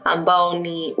 ambao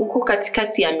ni uko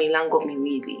katikati ya milango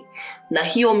miwili, na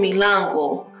hiyo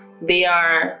milango they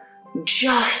are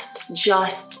just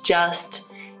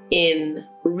in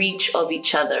reach of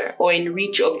each other or in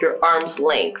reach of your arm's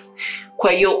length.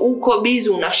 Kwa hiyo uko busy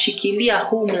unashikilia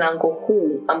huu mlango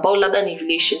huu ambao labda ni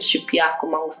relationship yako,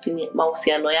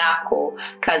 mahusiano yako,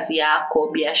 kazi yako,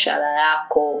 biashara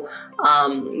yako,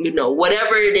 you know,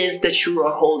 whatever it is that you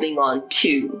are holding on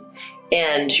to.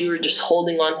 And you're just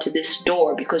holding on to this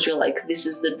door because you're like, this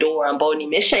is the door ambao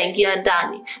nimeshaingia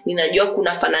ndani. Ninajua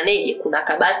kuna fananeje, kuna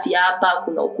kabati hapa,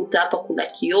 kuna ukuta hapa, kuna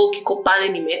kioo kiko pale,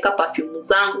 nimeweka perfume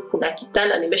zangu, kuna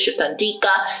kitanda nimeshatandika,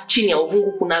 chini ya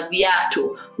uvungu kuna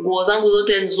viatu, nguo zangu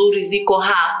zote nzuri ziko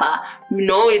hapa. You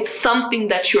know, it's something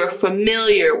that you're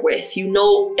familiar with. You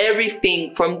know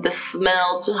everything from the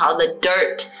smell to how the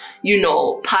dirt, you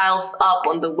know, piles up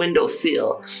on the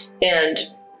windowsill. And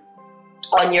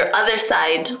on your other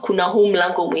side, kuna huu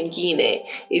mlango mwingine.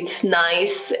 It's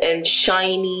nice and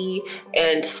shiny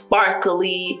and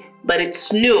sparkly, but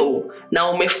it's new. Na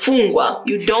umefungwa.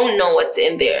 You don't know what's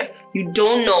in there. You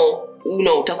don't know, you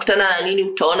know, utakutana na nini,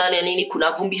 utaona na nini,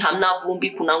 kuna vumbi, hamna vumbi,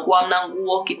 kuna nguo, hamna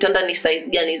nguo, kitanda ni size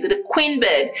gani? Is it a queen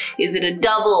bed? Is it a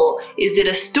double? Is it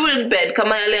a student bed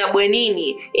kama yale ya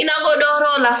bwenini? Ina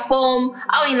godoro la foam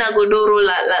au ina godoro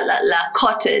la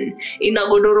cotton? Ina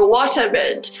godoro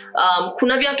waterbed?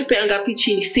 Kuna viatu pia ngapi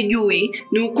chini? Sijui.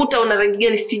 Ni ukuta una rangi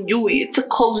gani? Sijui. It's a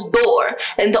closed door.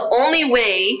 And the only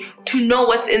way to know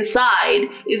what's inside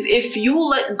is if you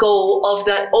let go of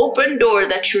that open door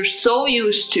that you're so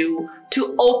used to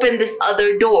open this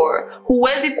other door.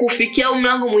 Huwezi kufikia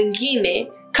mlango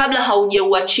mwingine kabla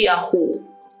haujauachia huu.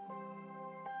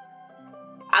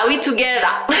 Are we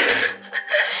together?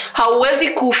 Hauwezi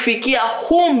kufikia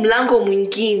huu mlango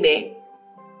mwingine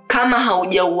kama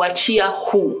haujauachia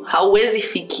huu. Hauwezi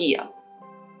fikia.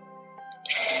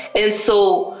 And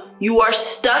so you are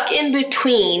stuck in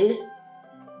between.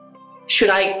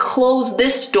 Should I close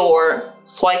this door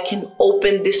so I can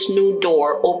open this new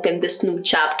door, open this new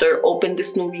chapter, open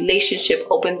this new relationship,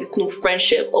 open this new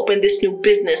friendship, open this new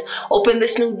business, open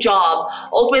this new job,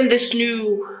 open this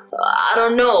new, I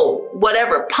don't know,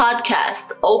 whatever,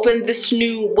 podcast, open this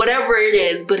new, whatever it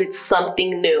is, but it's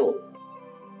something new.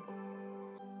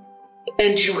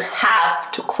 And you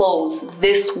have to close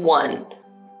this one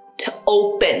to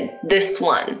open this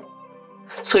one.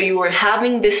 So you are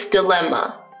having this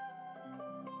dilemma.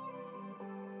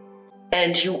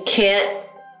 And you can't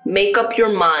make up your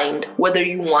mind whether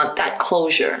you want that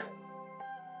closure.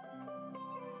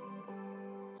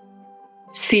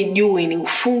 Sijui ni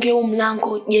ufunge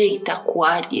mlango, je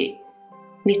itakuwaje?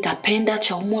 Nitapenda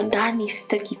cha humo ndani,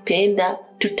 sitakipenda,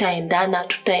 tutaendana,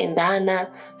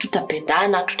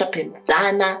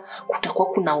 tutapendana, kutakuwa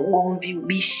kuna ugomvi,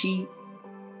 ubishi.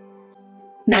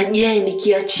 Na je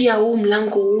nikiachia huu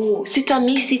mlango huu,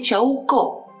 sitamisi cha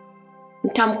huko?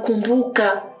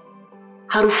 Nitamkumbuka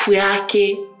harufu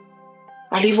yake,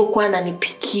 alivyokuwa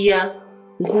ananipikia,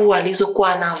 nguo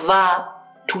alizokuwa anavaa,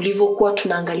 tulivyokuwa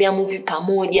tunaangalia movie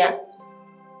pamoja,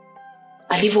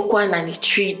 alivyokuwa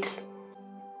ananitreat,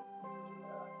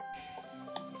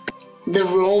 the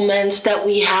romance that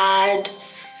we had,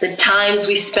 the times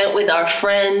we spent with our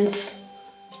friends,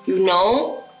 you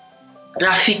know,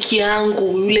 rafiki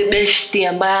yangu yule beshti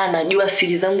ambaye anajua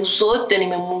siri zangu zote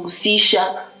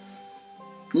nimemhusisha.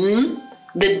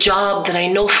 The job that I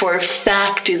know for a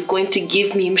fact is going to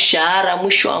give me mshahara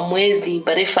mwisho wa mwezi,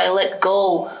 but if I let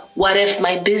go, what if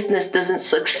my business doesn't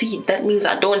succeed? That means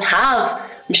I don't have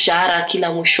mshahara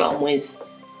kila mwisho wa mwezi.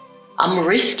 I'm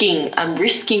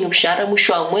risking mshahara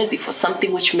mwisho wa mwezi for something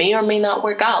which may or may not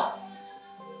work out.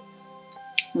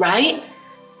 Right?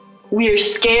 We are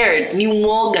scared. Ni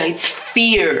uoga, it's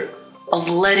fear of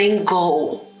letting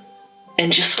go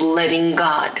and just letting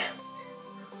God.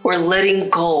 Or letting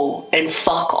go and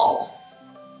fuck all.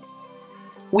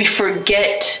 We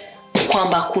forget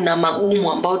kwamba kuna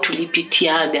magumu ambao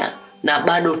tulipitiaga na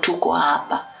bado tuko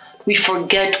hapa. We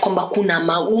forget kwamba kuna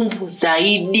magumu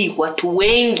zaidi, watu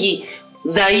wengi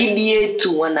zaidi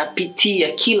yetu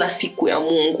wanapitia kila siku ya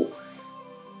Mungu.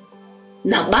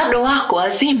 Na bado wako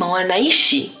wazima,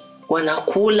 wanaishi,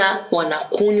 wanakula,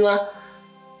 wanakunywa,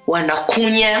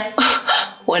 wanakunya,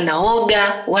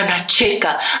 wanaoga,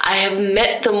 wanacheka. I have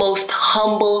met the most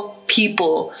humble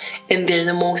people and they're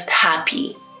the most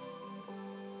happy.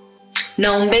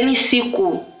 Naombeni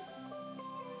siku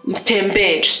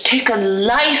mtembe, just take a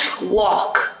nice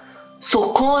walk.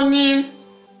 Sokoni,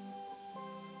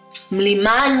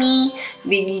 mlimani,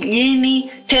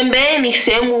 vijijini, tembeeni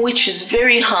sehemu which is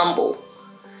very humble.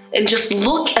 And just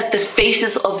look at the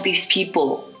faces of these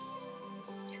people.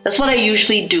 That's what I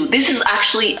usually do. This is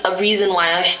actually a reason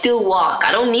why I still walk.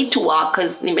 I don't need to walk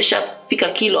because nimeshafika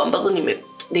kilo ambazo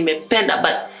nimependa,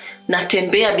 but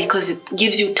natembea because it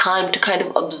gives you time to kind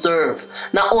of observe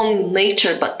not only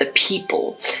nature but the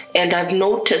people. And I've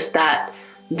noticed that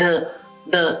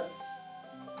the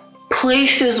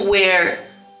places where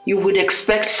you would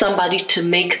expect somebody to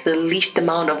make the least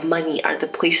amount of money are the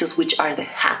places which are the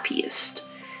happiest,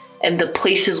 and the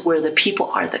places where the people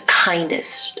are the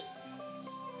kindest.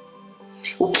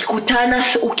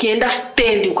 Ukienda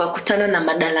stendi ukakutana na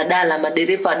madaladala,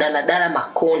 madereva daladala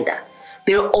makonda,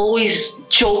 they're always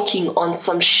joking on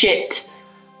some shit,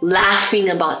 laughing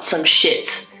about some shit.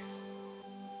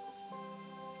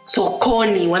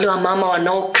 Sokoni, wale wa mama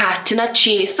wanaokaa tena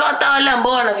chini, sio hata wale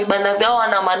ambao wana vibanda vyao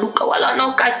wana maduka, wale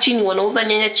wanaokaa chini wanauza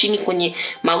nyanya chini kwenye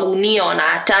magunia,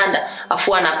 wanaatanda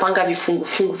afu wanapanga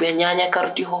vifungu vya nyanya,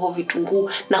 karoti, hoho, vitunguu,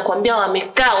 na kwambia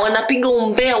wamekaa wanapiga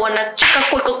umbea, wanacheka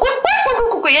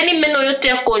kwa yani meno yote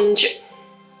yako nje.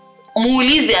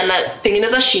 Muulize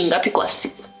anatengeneza shilingi ngapi kwa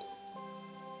siku.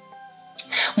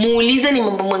 Muulize ni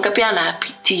mambo mangapi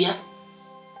anayapitia.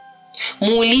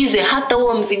 Muulize hata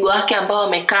huo mzigo wake ambao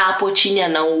amekaa hapo chini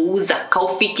anauuza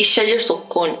kaufikishaje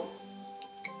sokoni.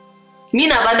 Mimi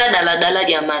na banda daladala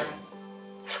jamani.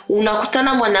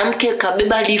 Unakutana mwanamke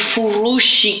kabeba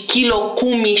lifurushi kilo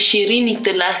 10, 20,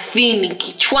 30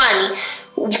 kichwani,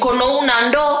 mkono una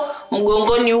ndoo,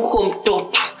 mgongoni huko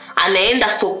mtoto. Anaenda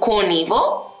sokoni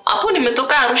hivyo. Hapo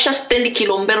nimetoka Arusha stendi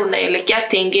Kilombero naelekea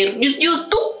Tengeru. Juzi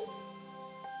tu.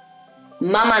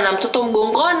 Mama na mtoto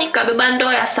mgongoni kabeba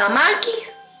ndoo ya samaki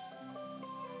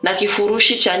na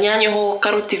kifurushi cha nyanya, hoho,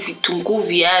 karoti, vitunguu,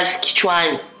 viazi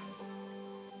kichwani.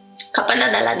 Kapanda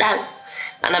daladala.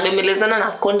 Anabembelezana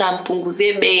na konda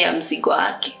ampunguzie bei ya mzigo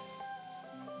wake.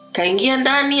 Kaingia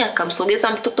ndani akamsogeza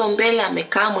mtoto mbele,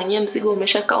 amekaa mwenyewe, mzigo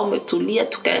umeshakaa umetulia,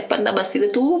 tukapanda basi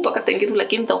letu mpaka Tengeru.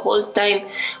 Lakini the whole time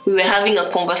we were having a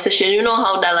conversation. You know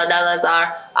how daladalas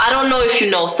are. I don't know if you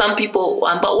know, some people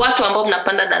watu ambao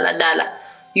mnapanda daladala,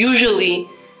 usually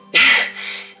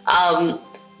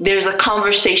there's a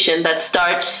conversation that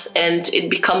starts and it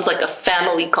becomes like a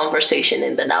family conversation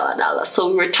in the daladala. So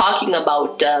we were talking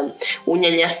about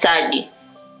unyanyasaji,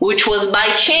 which was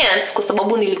by chance kwa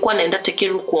sababu nilikuwa naenda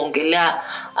Tengeru kuongelea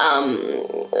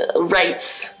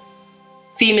rights,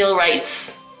 female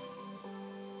rights,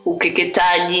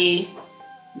 ukeketaji,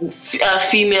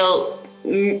 female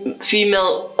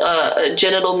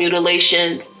genital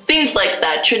mutilation, things like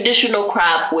that, traditional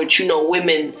crap which, you know,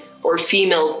 women or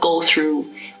females go through.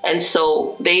 And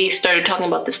so they started talking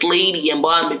about this lady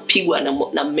ambayo amepigwa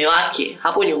na mume wake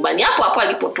hapo nyumbani, hapo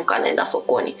alipotoka anaenda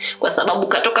sokoni, kwa sababu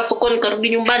katoka sokoni karudi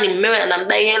nyumbani, mumewe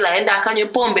anamdai hela aenda akanywe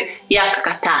pombe, yeye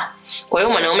akakataa, kwa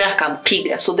hiyo mwanaume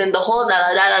akampiga. So then the whole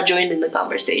daladala joined in the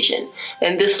conversation,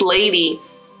 and this lady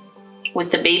with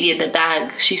the baby in the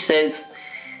bag, she says,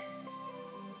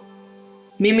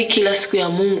 mimi kila siku ya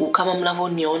Mungu kama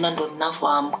mnavyoniona ndo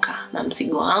ninavyoamka na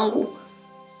mzigo wangu,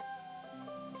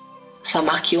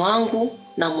 samaki wangu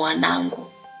na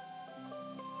mwanangu,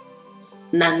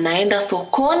 na naenda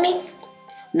sokoni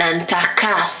na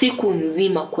nitakaa siku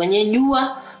nzima kwenye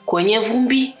jua, kwenye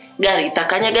vumbi, gari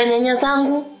itakanyaga nyanya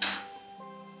zangu.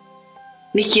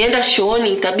 Nikienda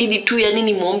shooni itabidi tu yani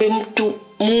nimuombe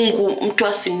Mungu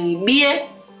asiniibie,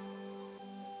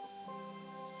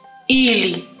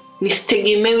 ili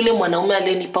nisitegemee yule mwanaume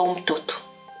aliyenipa mtoto.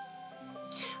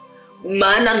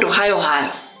 maana ndo hayo.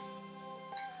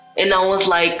 And I was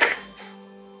like,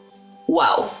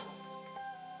 wow,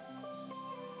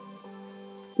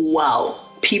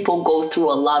 people go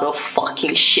through a lot of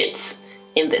fucking shit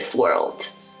in this world,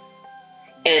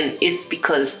 and it's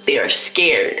because they're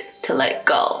scared to let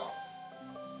go.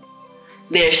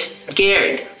 They're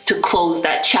scared to close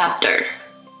that chapter.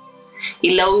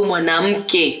 Ila huyu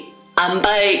mwanamke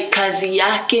ambaye kazi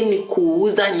yake ni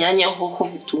kuuza nyanya, hoho,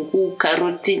 vitunguu,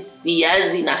 karoti,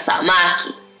 viazi na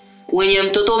samaki, mwenye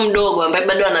mtoto mdogo ambaye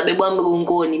bado anabebwa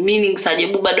mgongoni, meaning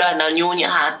Sajebu bado ananyonya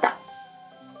hata,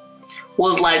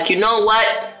 was like, you know what,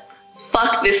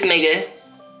 fuck this nigga,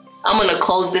 I'm gonna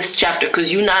close this chapter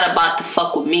because you're not about to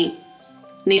fuck with me.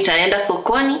 Nitaenda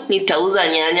sokoni, nitauza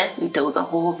nyanya, nitauza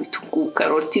hoho, vitunguu,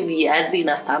 karoti, viazi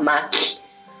na samaki,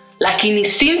 lakini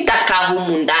sintakaa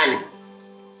humu ndani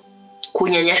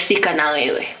kunyanyasika na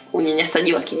wewe,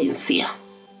 unyanyasaji wa kijinsia.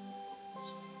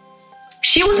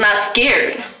 She was not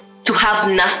scared to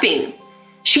have nothing.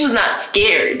 She was not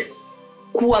scared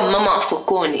kuwa mama wa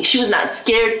sokoni. She was not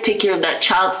scared to take care of that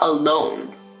child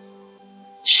alone.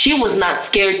 She was not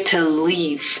scared to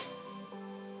leave.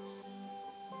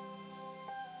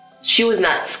 She was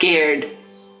not scared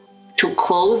to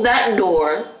close that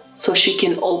door so she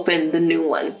can open the new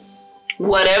one,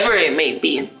 whatever it may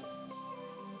be.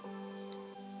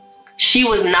 She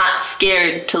was not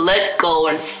scared to let go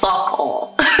and fuck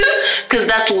all. Because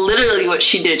that's literally what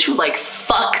she did. She was like,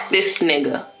 fuck this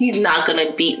nigga. He's not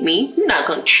gonna beat me. You're not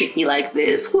gonna treat me like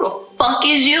this. Who the fuck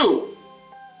is you?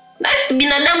 Nice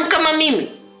binadamu kama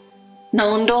mimi.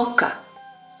 Naondoka.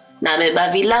 Nabeba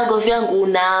vilago vyangu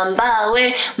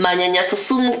naambawe. Manyanyaso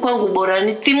sumu kwangu bora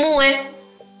nitimue.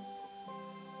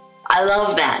 I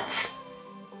love that.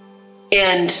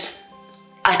 And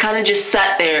I kind of just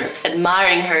sat there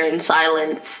admiring her in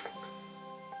silence.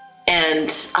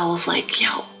 And I was like,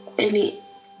 yo,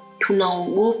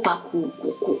 tunaogopa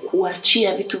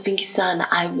kuachia vitu vingi sana.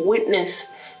 I've witnessed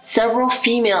several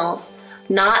females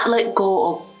not let go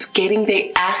of getting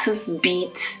their asses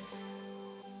beat,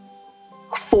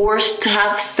 forced to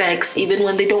have sex even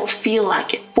when they don't feel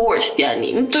like it. Forced,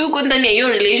 yani. Mtu yuko ndani ya hiyo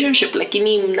relationship,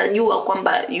 lakini mnajua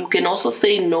kwamba you can also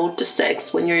say no to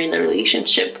sex when you're in a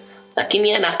relationship.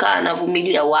 Lakini anakaa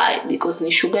anavumilia. Why? Because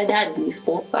ni sugar daddy, ni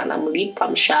sponsor, anamlipa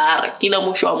mshahara kila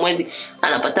mwisho wa mwezi,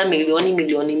 anapata milioni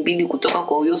 2 kutoka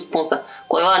kwa huyo sponsor.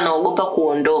 Kwa hiyo anaogopa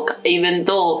kuondoka, even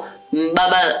though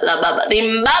baba ni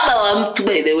mbaba wa mtu,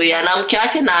 by the way, ana mke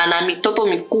wake na ana mitoto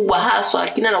mikubwa haswa,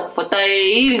 lakini anakufuata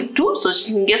hili tu so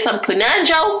shingesa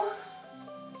mpenanjao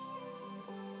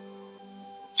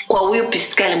kwa huyo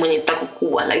piskali mwenye tako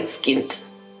kubwa, light skinned.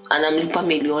 Anamlipa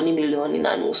milioni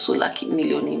 1.5 laki,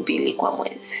 milioni 2 kwa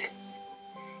mwezi.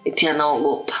 Eti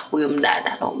anaogopa, huyo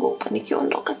mdada anaogopa,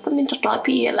 nikiondoka sasa mimi nitatoa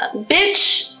wapi hela?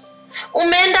 Bitch,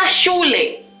 umeenda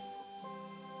shule.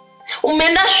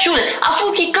 Afu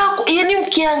ukikaa, yani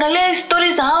mkiangalia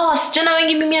stories za hao wasichana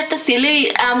wengi, mimi hata sielewi.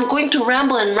 I'm going to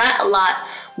ramble and rant a lot,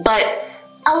 but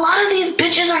a lot of these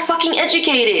bitches are fucking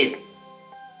educated.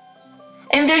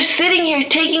 And they're sitting here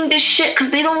taking this shit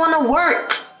because they don't want to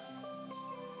work.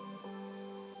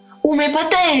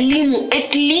 Umepata elimu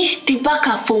at least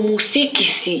mpaka form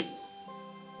 6.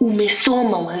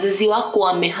 Umesoma, wazazi wako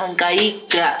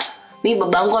wamehangaika. Mimi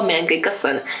babangu amehangaika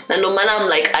sana. Na ndo maana I'm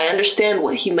like, I understand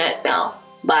what he meant now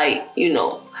by, you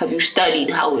know, have you studied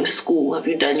how in school?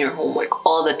 Have you done your homework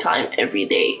all the time, every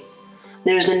day?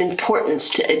 There's an importance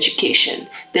to education.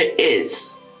 There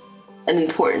is an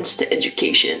importance to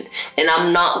education. And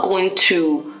I'm not going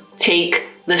to take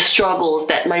the struggles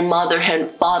that my mother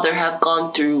and father have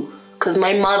gone through, because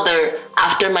my mother,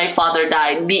 after my father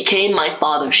died, became my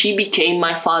father. She became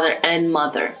my father and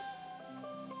mother.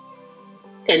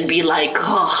 And be like,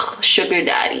 oh, sugar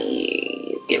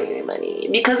daddy is giving me money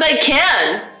because I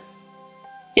can.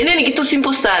 Yene ni kitu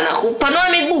simple sana. Kupanua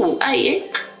miguu,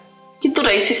 kitu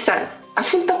rahisi sana.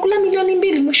 Afu nitakula milioni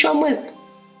 2 mwisho wa mwezi.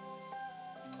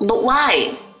 But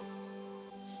why?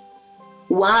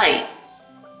 Why?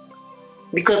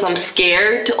 Because I'm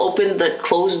scared to open the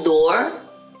closed door?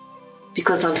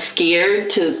 Because I'm scared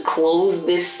to close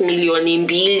this milioni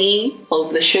 2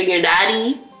 of the sugar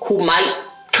daddy who might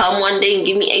come one day and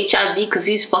give me HIV because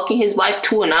he's fucking his wife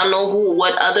too and I don't know who,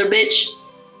 what other bitch?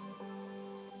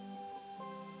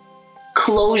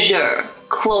 Closure.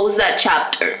 Close that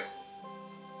chapter.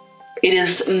 It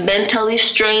is mentally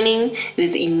straining. It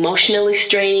is emotionally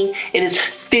straining. It is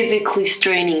physically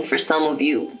straining for some of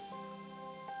you.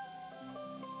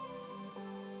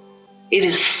 It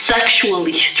is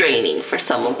sexually straining for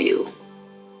some of you.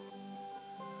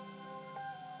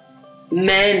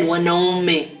 Men,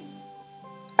 wanaume.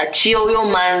 Achio yo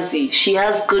manzi. She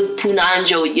has good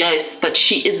punanjo, yes, but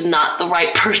she is not the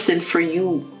right person for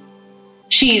you.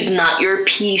 She's not your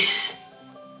piece.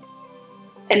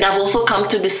 And I've also come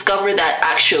to discover that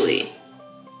actually.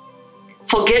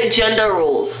 Forget gender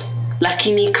roles.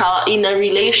 Lakini ka in a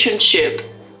relationship,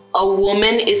 a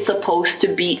woman is supposed to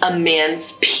be a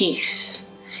man's piece.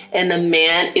 And a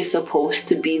man is supposed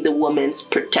to be the woman's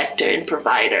protector and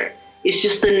provider. It's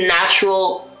just the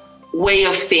natural way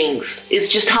of things. It's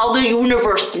just how the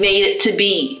universe made it to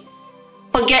be.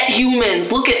 Forget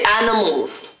humans, look at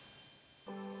animals.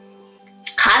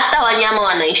 Hata wanyama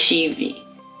wanaishi hivi.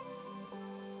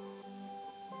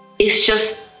 It's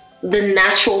just the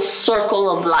natural circle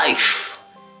of life.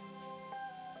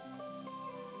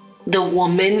 The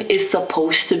woman is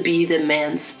supposed to be the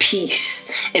man's piece.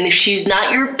 And if she's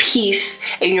not your piece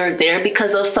and you're there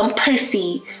because of some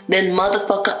pussy, then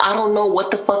motherfucker, I don't know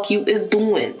what the fuck you is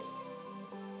doing.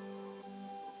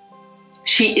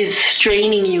 She is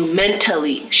straining you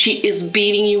mentally. She is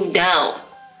beating you down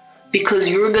because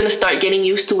you're gonna start getting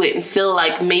used to it and feel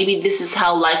like maybe this is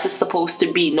how life is supposed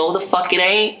to be. No, the fuck it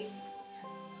ain't.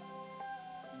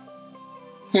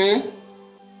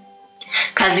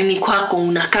 Kazini kwako,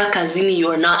 unakaa kazini,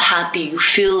 you're not happy. You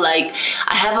feel like,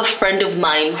 I have a friend of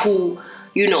mine who,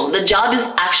 you know, the job is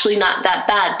actually not that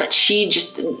bad, but she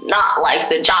just did not like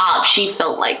the job. She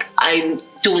felt like, I'm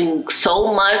doing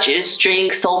so much, it is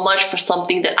straining so much for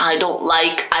something that I don't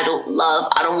like, I don't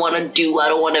love, I don't want to do, I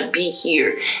don't want to be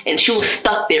here. And she was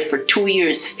stuck there for 2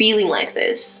 years feeling like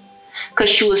this because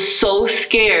she was so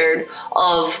scared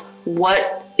of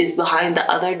what is behind the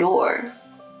other door.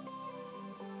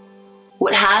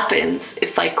 What happens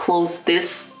if I close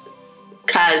this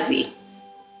kazi?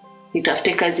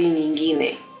 Nitafute kazi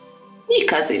nyingine. Hii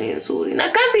kazi ni nzuri. Na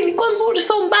kazi ilikuwa nzuri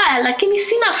so mbaya, lakini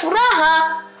sina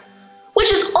furaha.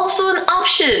 Which is also an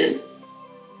option.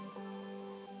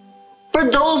 For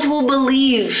those who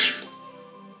believe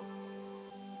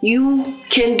you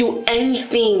can do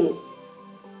anything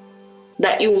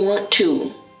that you want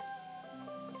to.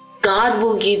 God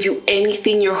will give you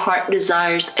anything your heart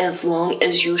desires as long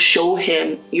as you show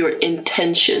him your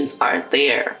intentions are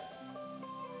there.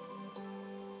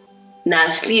 Na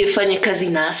asiyefanya kazi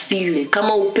na asile.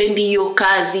 Kama upendi hiyo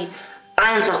kazi,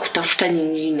 anza kutafuta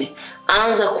nyingine.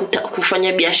 Anza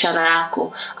kufanya biashara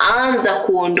yako. Anza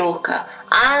kuondoka.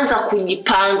 Anza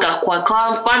kujipanga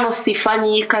kwa mfano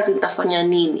sifanyi hii kazi nitafanya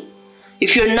nini.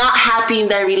 If you're not happy in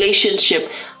that relationship,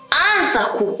 anza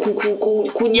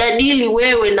kujadili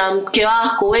wewe na mke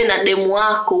wako, wewe na demu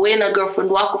wako, wewe na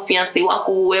girlfriend wako, fiancé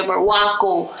wako, whoever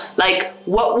wako. Like,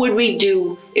 what would we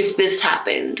do if this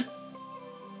happened?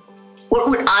 What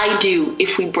would I do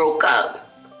if we broke up?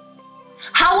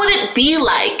 How would it be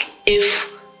like if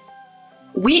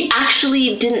we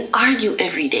actually didn't argue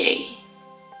every day?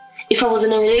 If I was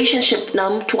in a relationship na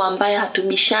mtu ambaye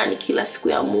hatubishani kila siku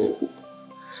ya Mungu,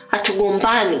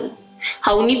 hatugombani,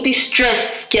 haunipi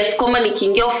stress kiasi kwamba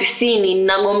nikiingia ofisini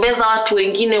nagombeza watu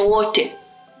wengine wote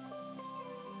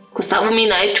kwa sababu mimi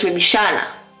na yeye tumebishana,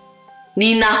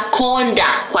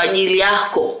 ninakonda kwa ajili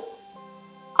yako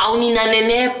au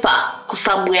ninanenepa kwa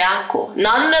sababu yako.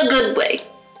 Not in a good way.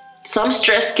 Some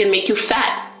stress can make you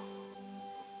fat.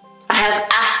 I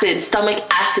have stomach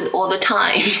acid all the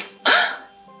time.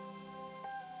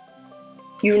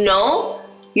 You know,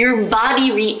 your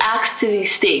body reacts to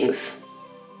these things.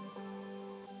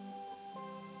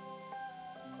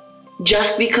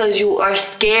 Just because you are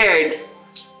scared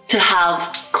to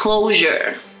have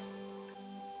closure.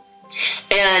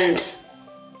 And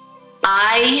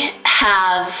I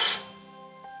have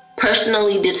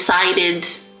personally decided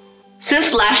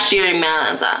since last year in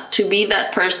Malanza to be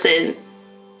that person,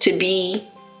 to be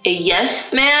a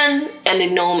yes man and a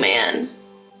no man,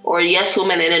 or a yes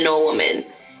woman and a no woman.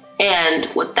 And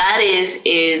what that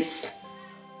is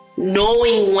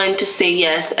knowing when to say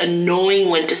yes and knowing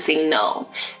when to say no.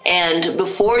 And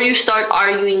before you start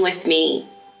arguing with me,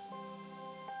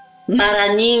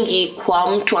 mara nyingi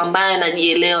kwa mtu ambaye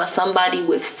anajielewa, somebody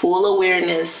with full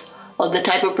awareness of the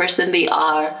type of person they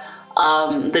are,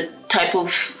 the type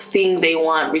of thing they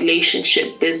want,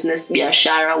 relationship, business,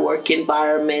 biashara, work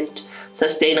environment,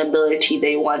 sustainability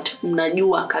they want,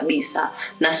 mnajua kabisa.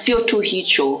 Na sio tu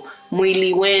hicho,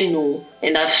 mwili wenu,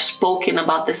 and I've spoken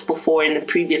about this before in a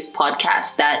previous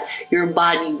podcast, that your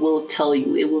body will tell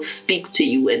you, it will speak to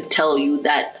you and tell you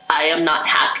that I am not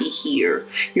happy here.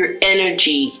 Your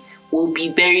energy will be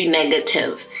very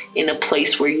negative in a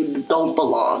place where you don't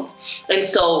belong. And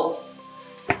so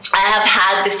I have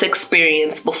had this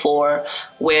experience before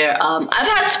where I've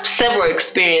had several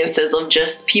experiences of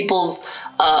just people's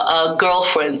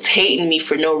girlfriends hating me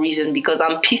for no reason because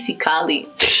I'm physically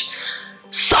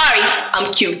sorry,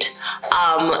 I'm cute.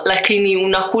 Lakini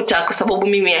unakuta kwa sababu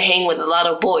mimi I hang with a lot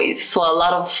of boys, so a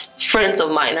lot of friends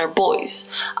of mine are boys.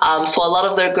 So a lot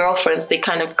of their girlfriends, they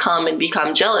kind of come and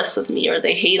become jealous of me, or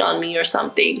they hate on me or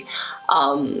something.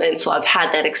 And so I've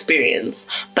had that experience.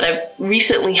 But I've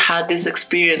recently had this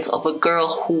experience of a girl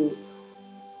who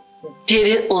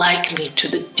didn't like me to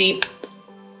the deep,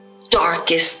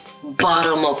 darkest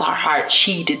bottom of her heart.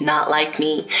 She did not like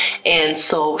me, and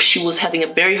so she was having a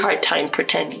very hard time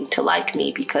pretending to like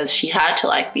me because she had to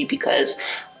like me because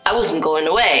I wasn't going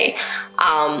away.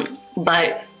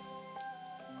 But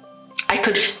I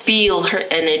could feel her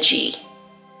energy.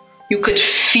 You could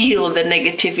feel the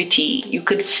negativity. You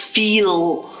could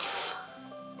feel,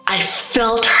 I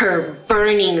felt her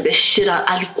burning the shit out.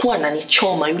 Alikuwa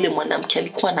ananichoma yule mwanamke,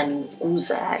 alikuwa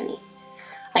ananiguza yani.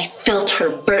 I felt her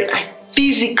burn.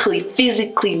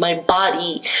 Physically, my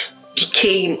body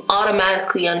became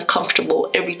automatically uncomfortable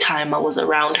every time I was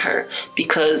around her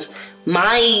because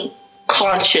my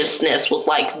consciousness was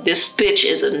like, this bitch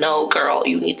is a no, girl.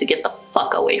 You need to get the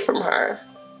fuck away from her.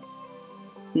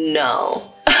 No.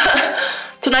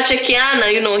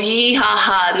 Tunachekiana, you know, hee ha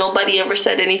ha. Nobody ever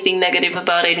said anything negative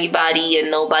about anybody, and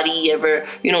nobody ever,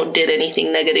 you know, did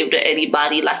anything negative to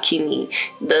anybody. Lakini,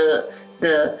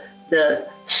 the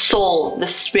soul, the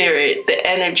spirit, the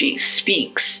energy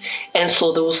speaks. And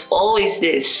so there was always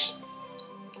this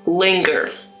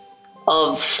linger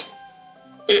of,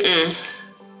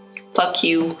 fuck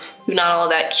you. You're not all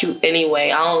that cute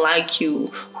anyway. I don't like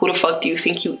you. Who the fuck do you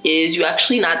think you is? You're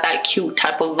actually not that cute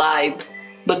type of vibe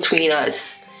between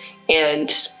us.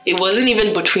 And it wasn't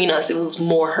even between us. It was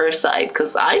more her side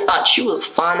because I thought she was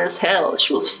fine as hell.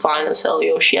 She was fine as hell,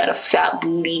 yo. She had a fat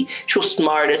booty. She was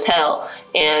smart as hell.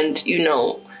 And, you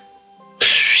know,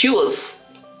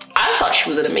 I thought she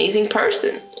was an amazing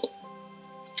person.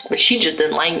 But she just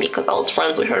didn't like me because I was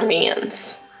friends with her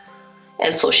mans.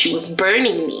 And so she was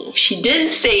burning me. She didn't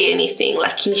say anything.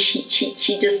 Like, she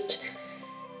just,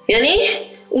 yani?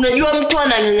 Unajua mtu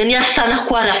anang'ang'ania sana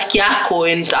kwa rafiki yako,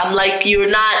 and I'm like,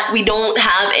 we don't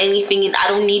have anything, and I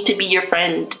don't need to be your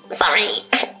friend. Sorry.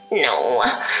 No.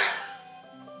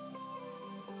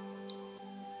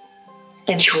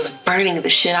 And she was burning the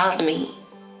shit out of me.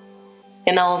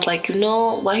 And I was like, you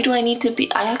know, why do I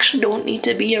actually don't need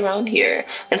to be around here.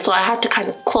 And so I had to kind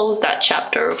of close that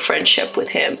chapter of friendship with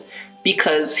him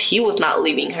because he was not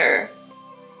leaving her.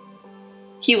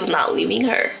 He was not leaving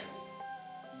her.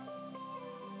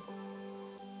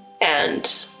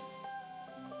 And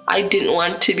I didn't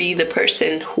want to be the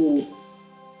person who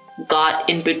got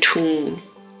in between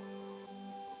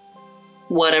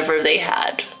whatever they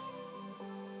had.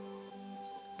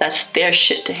 That's their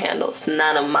shit to handle. It's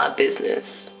none of my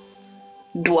business.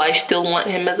 Do I still want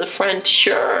him as a friend?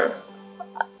 Sure.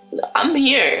 I'm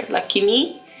here.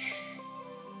 Lakini,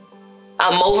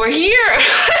 I'm over here.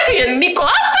 Niko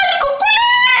hapa, niko kule.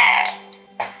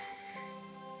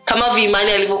 Kama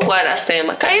Vimani alivyokuwa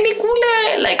anasema, kaeni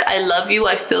kule. Like, I love you,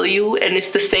 I feel you. And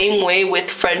it's the same way with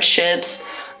friendships,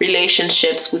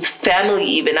 relationships, with family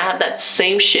even. I have that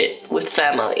same shit with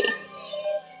family.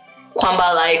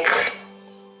 Kwamba like,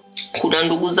 kuna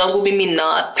ndugu zangu mimi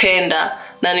nawapenda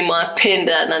na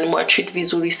nimewapenda na nimewatreat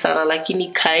vizuri sana, lakini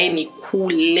kaeni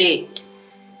kule.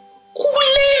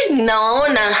 Kule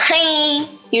ninaona, hey,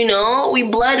 you know, we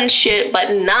blood and shit, but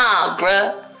nah,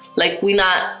 bruh. Like,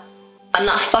 I'm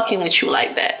not fucking with you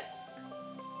like that.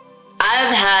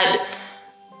 I've had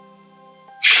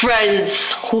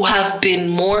friends who have been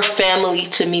more family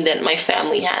to me than my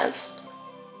family has.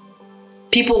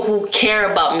 People who care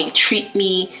about me, treat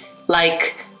me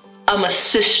like I'm a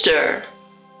sister.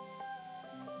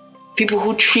 People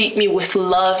who treat me with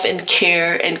love and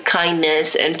care and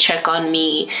kindness and check on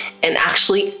me and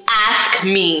actually ask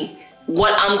me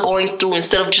what I'm going through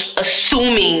instead of just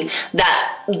assuming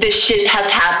that this shit has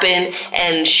happened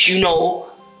and, you know,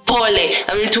 pole.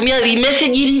 Amenitumia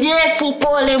message refu,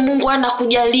 pole, Mungu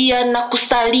anakujalia,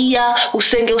 nakusalia,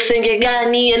 usenge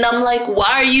gani. And I'm like,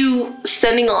 why are you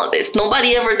sending all this?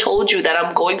 Nobody ever told you that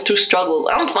I'm going through struggles.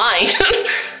 I'm fine.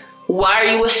 Why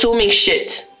are you assuming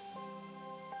shit?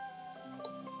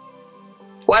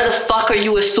 Why the fuck are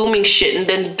you assuming shit and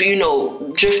then, you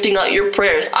know, drifting out your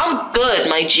prayers? I'm good,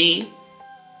 my G.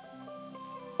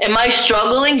 Am I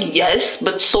struggling? Yes,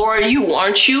 but so are you,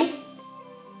 aren't you?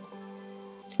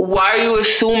 Why are you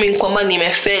assuming kwamba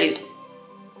nimefeli?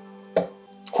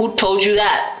 Who told you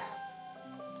that?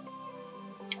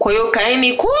 Kwa hiyo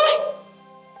kaeni kule.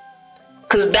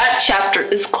 Because that chapter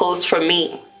is closed for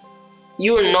me.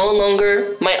 You are no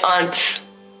longer my aunt.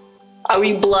 Are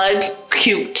we blood?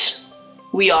 Cute.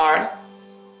 We are.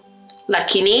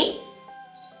 Lakini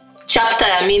chapter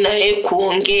ya mimi na yeye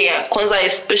kuongea kwanza,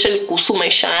 especially kuhusu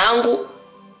maisha yangu,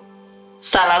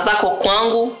 sala zako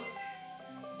kwangu,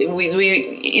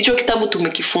 hicho kitabu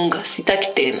tumekifunga,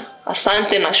 sitaki tena.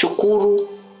 Asante na shukuru,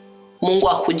 Mungu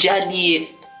akujalie,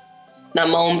 na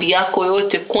maombi yako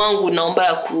yote kwangu naomba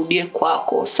yakurudie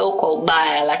kwako, so kwa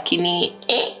ubaya, lakini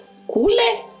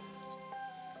kule.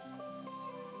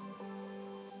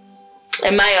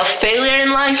 Am I a failure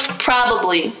in life?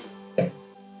 Probably.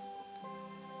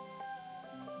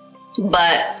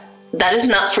 But that is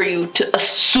not for you to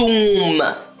assume.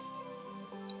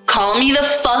 Call me the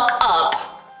fuck up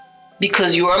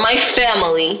because you are my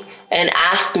family and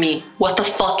ask me what the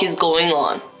fuck is going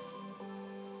on.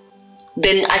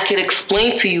 Then I could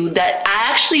explain to you that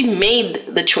I actually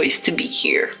made the choice to be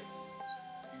here.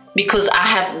 Because I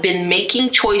have been making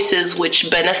choices which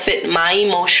benefit my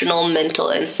emotional, mental,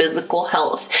 and physical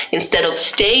health instead of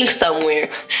staying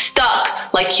somewhere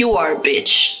stuck like you are,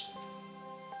 bitch.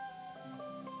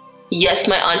 Yes,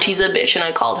 my auntie's a bitch and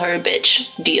I called her a bitch.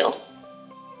 Deal.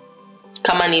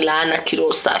 Kama ni laana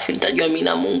kiroho safi nitajua mimi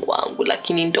na Mungu wangu,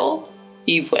 lakini ndo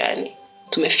hivyo yani.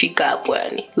 Tumefika hapo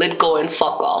yani. Let go and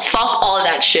fuck all. Fuck all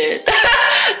that shit.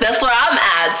 That's where I'm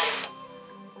at.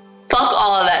 Fuck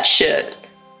all of that shit.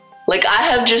 Like, I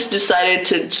have just decided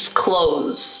to just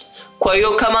close. Kwa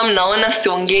hiyo kama mnaona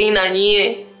siongei na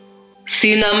nyie,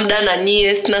 sina muda na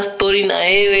nyie, sina story na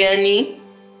wewe yani,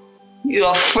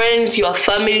 your friends, your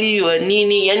family, your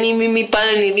nini, yani mimi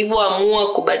pale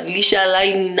nilivyoamua kubadilisha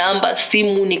line namba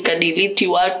simu, nikadelete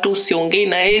watu, siongei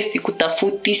na wewe,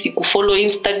 sikutafuti, sikufollow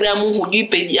Instagram, hujui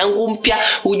page yangu mpya,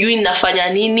 hujui nafanya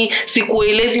nini,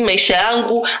 sikuelezi maisha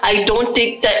yangu, I don't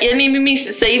take that. Yani mimi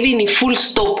sasa hivi ni full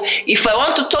stop. If I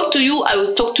want to talk to you, I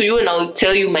will talk to you and I will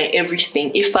tell you my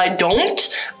everything. If I don't,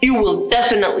 you will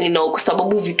definitely know kwa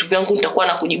sababu vitu vyangu nitakuwa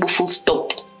na kujibu full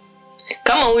stop.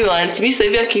 Kama huyo auntie mimi sasa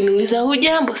hivi akiniuliza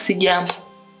hujambo, si jambo.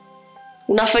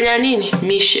 Unafanya nini?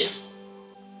 Mishe.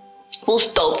 Full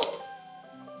stop.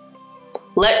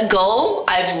 Let go.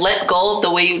 I've let go of the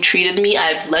way you treated me.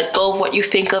 I've let go of what you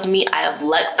think of me. I have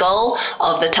let go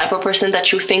of the type of person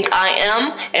that you think I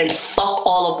am, and fuck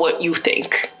all of what you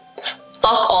think.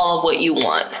 Fuck all of what you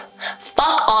want.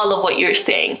 Fuck all of what you're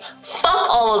saying. Fuck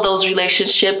all of those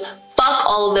relationships. Fuck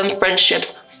all of them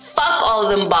friendships. Fuck all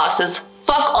of them bosses.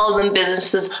 Fuck all them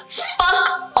businesses.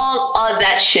 Fuck all of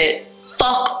that shit.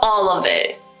 Fuck all of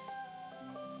it.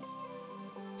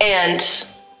 And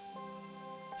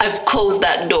I've closed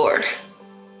that door.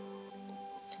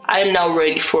 I am now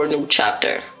ready for a new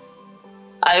chapter.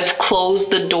 I've closed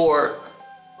the door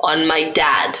on my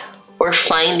dad, or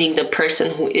finding the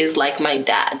person who is like my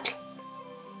dad.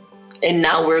 And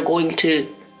now we're going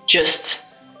to just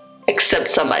accept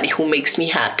somebody who makes me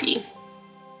happy.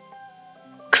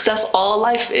 Because that's all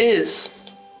life is.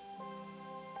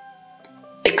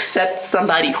 Accept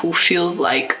somebody who feels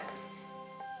like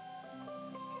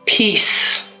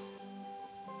peace.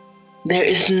 There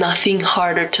is nothing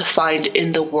harder to find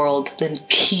in the world than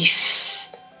peace.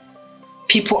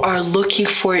 People are looking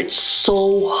for it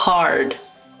so hard.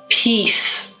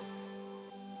 Peace.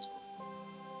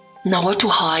 Na watu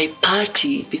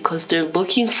hawaipati because they're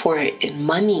looking for it in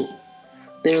money.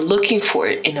 They're looking for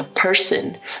it in a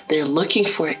person. They're looking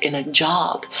for it in a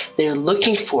job. They're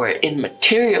looking for it in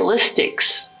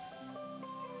materialistics.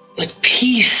 But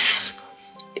peace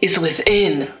is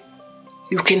within.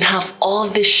 You can have all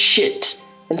this shit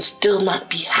and still not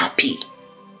be happy.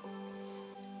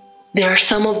 There are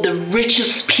some of the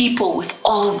richest people with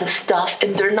all the stuff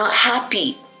and they're not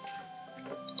happy.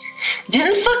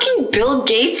 Didn't fucking Bill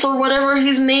Gates or whatever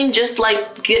his name just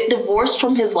like get divorced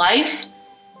from his wife?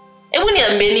 Hebu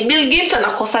niambieni Bill Gates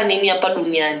anakosa nini hapa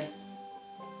duniani?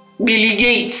 Bill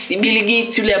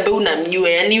Gates yule ambaye unamjua,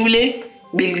 yani yule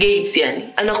Bill Gates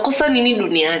yani anakosa nini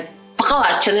duniani? Mpaka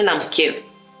waachane na mkewe.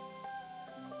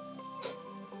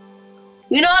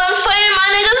 You know what I'm saying, my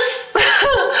niggas?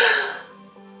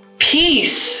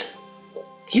 Peace.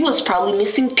 He was probably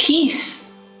missing peace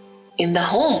in the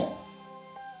home.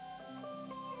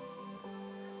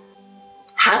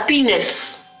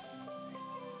 Happiness.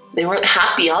 They weren't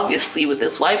happy, obviously, with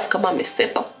his wife. Come on, Miss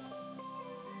Sepa.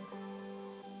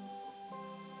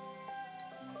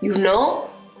 You know,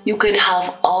 you could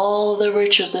have all the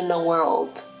riches in the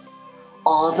world.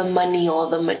 All the money, all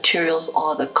the materials,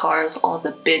 all the cars, all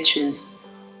the bitches.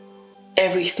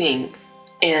 Everything.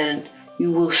 And you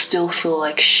will still feel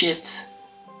like shit.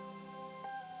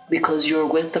 Because you're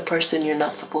with the person you're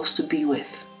not supposed to be with.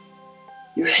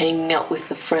 You're hanging out with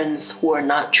the friends who are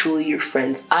not truly your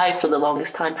friends. I, for the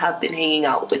longest time, have been hanging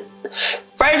out with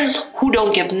friends who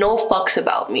don't give no fucks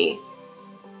about me.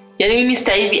 Yani mimi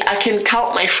sasa hivi, I can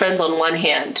count my friends on one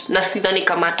hand. Na sidhani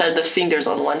kamata the fingers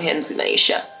on one hand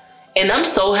zinaisha. And I'm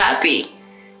so happy.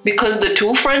 Because the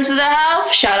 2 friends that I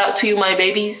have, shout out to you, my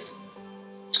babies.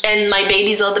 And my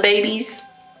babies are the babies.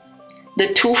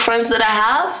 The 2 friends that I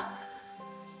have,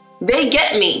 they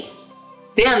get me.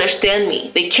 They understand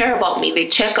me. They care about me. They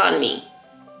check on me.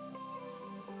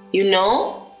 You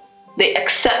know? They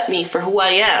accept me for who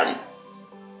I am.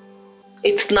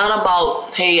 It's not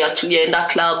about, hey, hatujaenda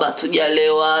club,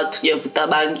 hatujalewa, hatujavuta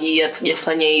bangi,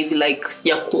 hatujafanya hivi, like,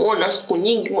 sijakuona siku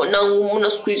nyingi, mwanangu, mbona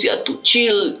siku hizi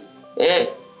hatuchill.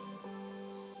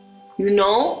 You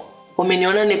know?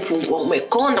 Wameniona nimepungua,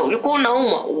 umekonda, ulikuwa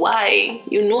unauma. Why?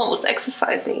 You know I was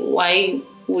exercising. Why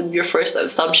would your first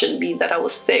assumption be that I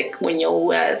was sick when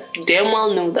your ass damn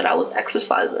well knew that I was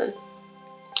exercising?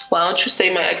 Why don't you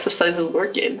say my exercise is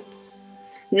working?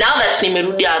 Now that's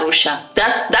nimerudi Arusha.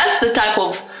 That's the type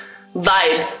of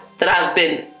vibe that I've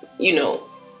been, you know,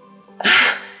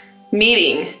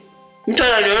 meeting. Mtu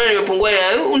ananiona nimepungua,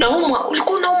 unauma,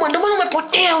 ulikuwa unauma, ndio maana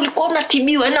umepotea, ulikuwa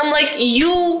unatibiwa. And I'm like,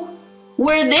 you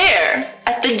were there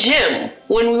at the gym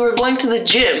when we were going to the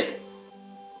gym.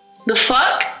 The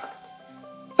fuck?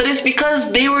 But it's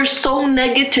because they were so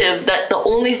negative that the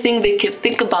only thing they could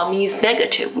think about me is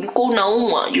negative.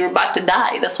 You're about to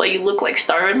die. That's why you look like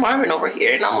Starvin Marvin over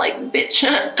here. And I'm like, bitch,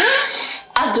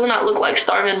 I do not look like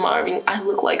Starvin Marvin. I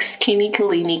look like skinny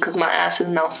Kalini because my ass is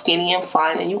now skinny and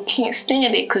fine. And you can't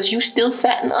stand it because you still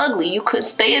fat and ugly. You couldn't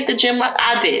stay at the gym like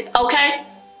I did, okay?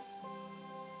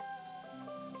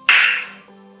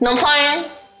 Know what I'm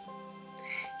saying?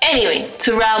 Anyway,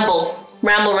 to ramble.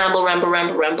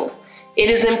 It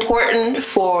is important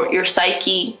for your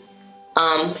psyche,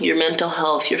 your mental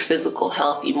health, your physical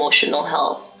health, emotional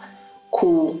health,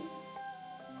 to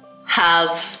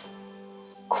have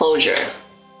closure.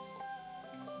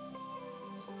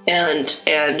 And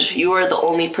you are the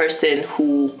only person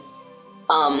who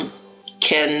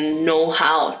can know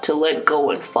how to let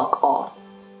go and fuck off.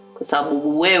 Kwa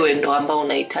sababu wewe ndo ambaye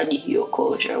unahitaji hiyo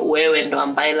closure. Wewe ndo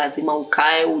ambaye lazima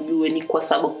ukae ujue ni kwa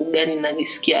sababu gani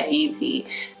najisikia hivi.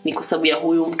 Ni kwa sababu ya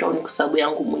huyu mtu au ni kwa sababu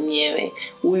yangu mwenyewe.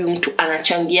 Huyu mtu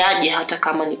anachangiaje hata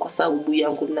kama ni kwa sababu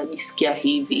yangu najisikia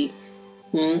hivi.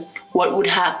 What would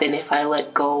happen if I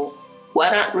let go? Why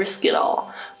not risk it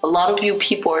all? A lot of you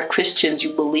people are Christians,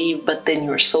 you believe, but then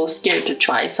you're so scared to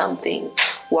try something.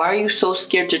 Why are you so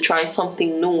scared to try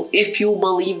something new if you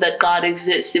believe that God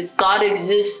exists? If God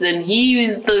exists, then He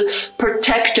is the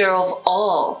protector of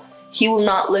all. He will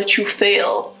not let you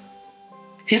fail.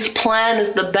 His plan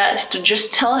is the best.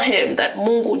 Just tell Him that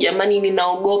Mungu, jamani,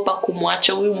 ninaogopa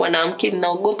kumwacha huyu mwanamke,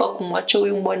 ninaogopa kumwacha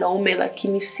huyu mwanaume,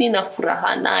 lakini sina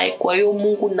furaha naye. Kwa hiyo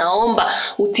Mungu, naomba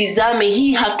utizame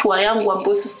hii hatua yangu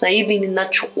ambayo sasa hivi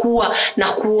ninachukua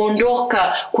na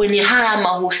kuondoka kwenye haya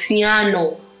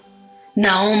mahusiano.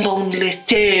 Naomba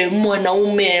uniletee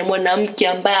mwanamke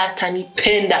ambaye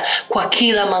atanipenda kwa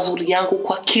kila mazuri yangu,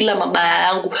 kwa kila mabaya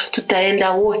yangu.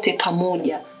 Tutaenda wote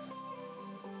pamoja.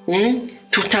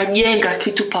 Tutajenga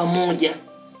kitu pamoja.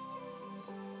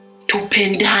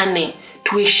 Tupendane,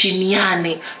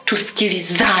 tuheshimiane,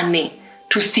 tusikilizane,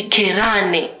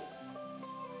 tusikerane.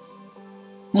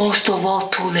 Most of all,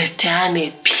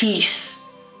 tuleteane peace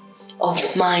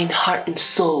of mind, heart and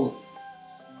soul.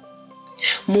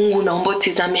 Mungu, naomba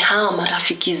utizame hawa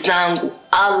marafiki zangu.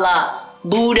 Allah,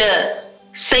 Buddha,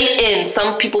 Satan.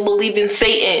 Some people believe in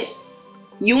Satan.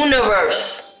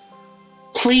 Universe.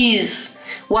 Please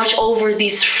watch over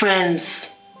these friends.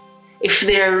 If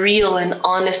they're real and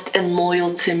honest and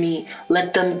loyal to me,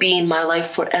 let them be in my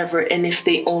life forever. And if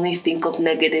they only think of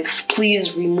negatives,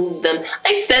 please remove them.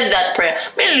 I said that prayer.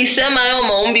 Nilisema yo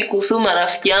maombi kuhusu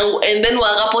marafiki yangu, and then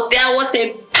wakapotea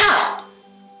wote.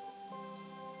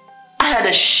 I had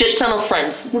a shit ton of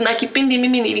friends. Kuna kipindi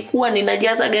mimi nilikuwa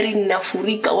ninajaza gari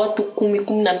ninafurika, watu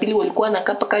 10-12 walikuwa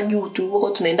wanakaa paka juu.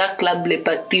 Tulikuwa tunaenda club Le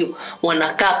Patio,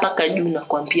 wanakaa paka juu na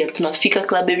kwambia tunafika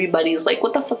club, everybody is like,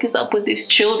 what the fuck is up with these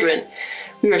children?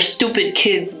 We were stupid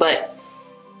kids, but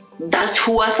that's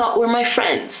who I thought were my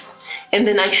friends. And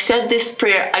then I said this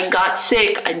prayer, I got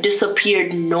sick, I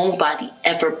disappeared, nobody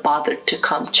ever bothered to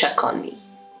come check on me.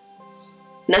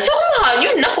 Na sio kama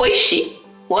hawajui ninapoishi.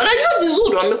 Wanajua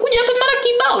vizuri, wamekuja hapa mara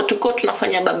kibao tuko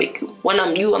tunafanya barbecue.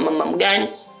 Wanamjua mama mgani.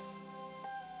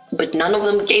 But none of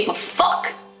them gave a fuck.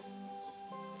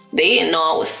 They didn't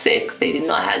know I was sick. They didn't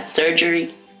know I had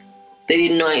surgery. They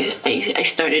didn't know I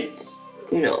started,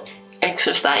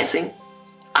 exercising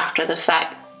after the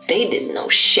fact. They didn't know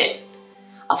shit.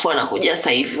 afu wanakuja sasa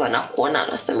hivi wanakuona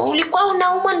wanasema ulikuwa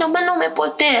unauma ndio maana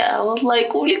umepotea. I was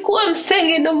like, ulikuwa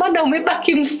msenge ndio maana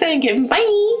umebaki msenge.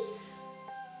 Bye.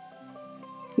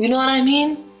 You know what I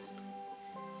mean?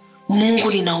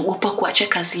 Mungu, ninaogopa kuacha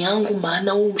kazi yangu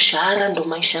maana huu mshahara ndo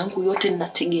maisha yangu yote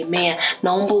ninategemea.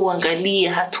 Naomba uangalie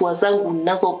hatua zangu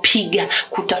ninazopiga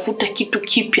kutafuta kitu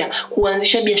kipya,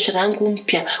 kuanzisha biashara yangu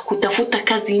mpya, kutafuta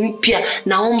kazi mpya.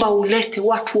 Naomba ulete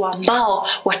watu ambao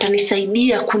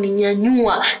watanisaidia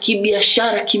kuninyanyua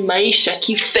kibiashara, kimaisha,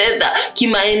 kifedha,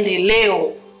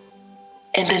 kimaendeleo.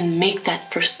 And then make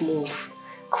that first move.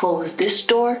 Close this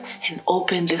door and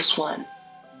open this one.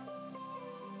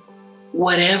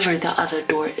 Whatever the other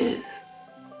door is.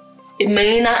 It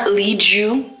may not lead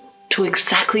you to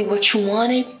exactly what you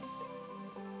wanted,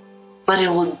 but it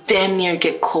will damn near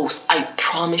get close. I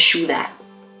promise you that.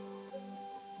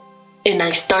 And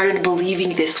I started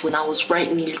believing this when I was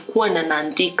writing. Nilikuwa na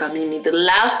naandika mimi. The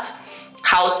last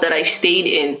house that I stayed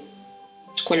in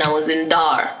when I was in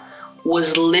Dar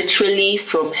was literally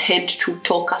from head to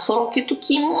toe. Kasoro kitu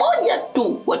kimoja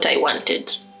tu what I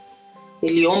wanted.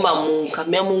 Niliomba Mungu,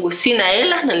 kaambia Mungu sina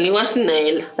hela na niliwa sina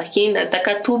hela, lakini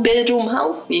nataka 2-bedroom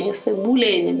house yenye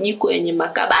sebule, yenye jiko, yenye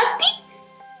makabati,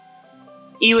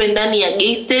 iwe ndani ya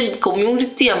gated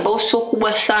community ambao sio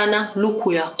kubwa sana,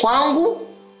 luku ya kwangu,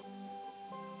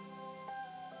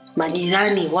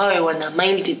 majirani wawe wana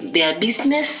mind their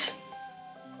business,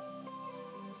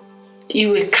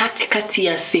 iwe kati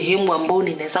ya sehemu ambao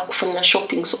ninaweza kufanya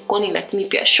shopping sokoni lakini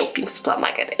pia shopping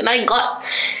supermarket. And I got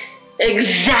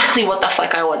exactly what the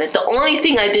fuck I wanted. The only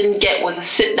thing I didn't get was a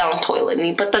sit-down toilet.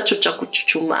 Nilipata choo cha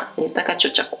kuchuchuma, nilitaka choo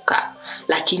cha kukaa.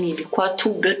 Lakini ilikuwa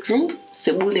 2-bedroom,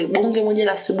 sebule, bonge moja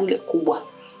la sebule kubwa.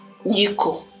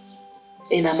 Jiko,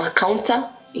 ina makaunta,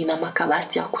 ina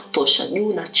makabati ya kutosha,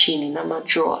 juu na chini na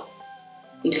madrawer.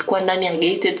 Ilikuwa ndani ya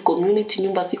gated community,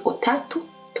 nyumba ziko 3.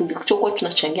 Tulichokuwa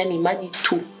tunachangia ni maji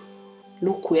tu.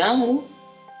 Luku yangu,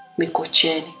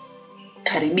 Mikocheni.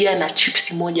 Karibia na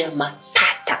chips moja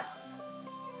matata.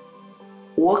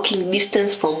 Walking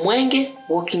distance from Mwenge,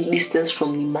 walking distance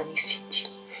from Limani City,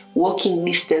 walking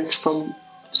distance from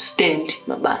Stand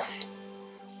Mabasi,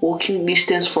 walking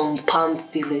distance from Palm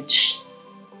Village.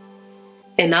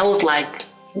 And I was like,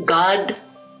 God,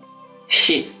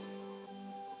 shit.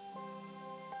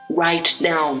 Write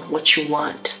down what you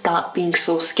want. Stop being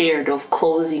so scared of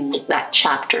closing that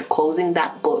chapter, closing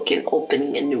that book, and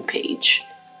opening a new page.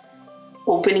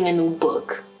 Opening a new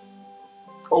book.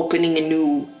 Opening a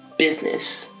new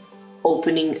business,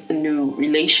 opening a new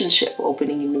relationship,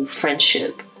 opening a new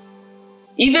friendship.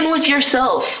 Even with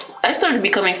yourself. I started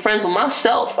becoming friends with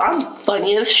myself. I'm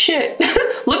funny as shit.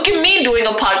 Look at me doing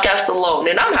a podcast alone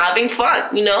and I'm having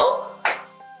fun, you know?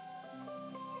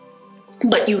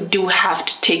 But you do have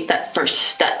to take that first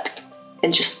step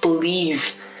and just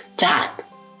believe that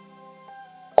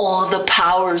all the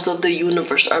powers of the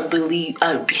universe are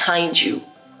behind you.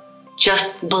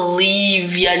 Just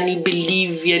believe,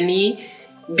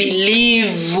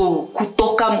 believe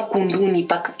kutoka mkunduni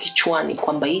paka kichwani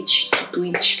kwamba hichi kitu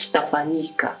hichi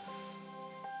kitafanyika.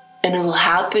 And it will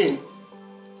happen.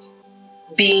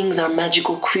 Beings are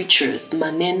magical creatures.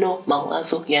 Maneno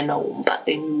mawazo yanaumba,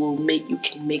 and you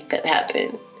can make that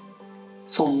happen.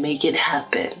 So make it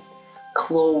happen.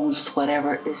 Close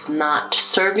whatever is not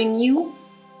serving you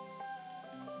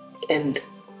and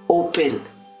open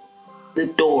the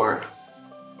door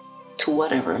to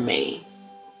whatever may.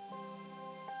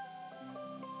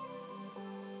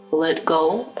 Let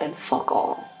go and fuck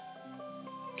all.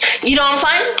 You know what I'm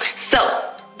saying? So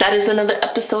that is another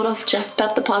episode of Jacked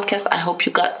Up the podcast. I hope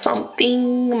you got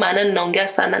something. Mana nongea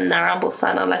sana narambo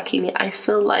sana, lakini I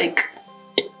feel like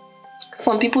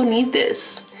some people need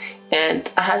this.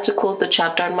 And I had to close the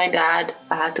chapter on my dad.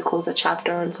 I had to close the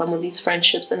chapter on some of these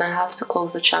friendships, and I have to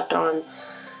close the chapter on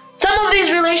some of these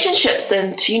relationships.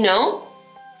 And you know,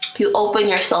 you open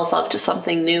yourself up to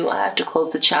something new. I had to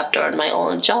close the chapter on my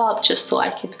own job just so I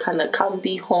can kind of come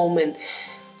be home and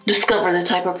discover the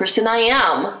type of person I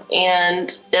am.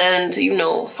 And you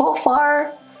know, so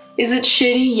far, is it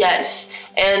shitty? Yes.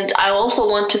 And I also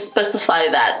want to specify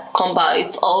that Komba,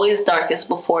 it's always darkest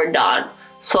before dawn.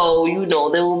 So, you know,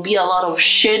 there will be a lot of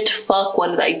shit. Fuck, what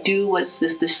did I do? What's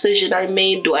this decision I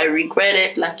made? Do I regret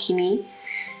it? Lakini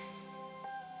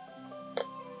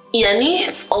yani,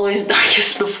 it's always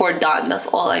darkest before dawn. That's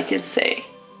all I can say.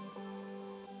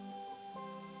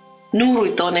 Nuru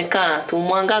itaonekana tu,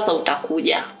 mwangaza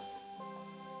utakuja.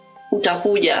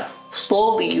 Utakuja.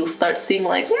 Slowly you'll start seeing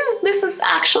like, this is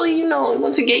actually, you know,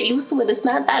 once you get used to it, it's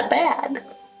not that bad.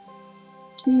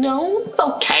 You know, it's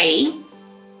okay.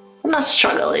 I'm not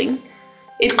struggling.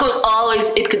 It could always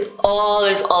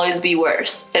be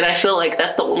worse. And I feel like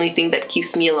that's the only thing that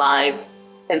keeps me alive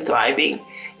and thriving,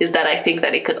 is that I think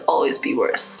that it could always be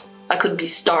worse. I could be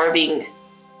starving,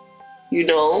 you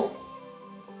know?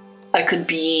 I could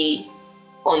be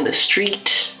on the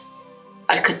street.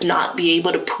 I could not be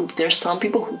able to poop. There's some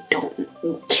people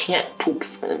who can't poop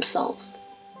for themselves.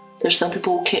 There's some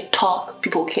people who can't talk,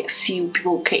 people who can't see,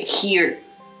 people who can't hear,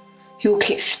 people who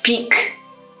can't speak,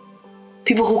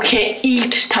 people who can't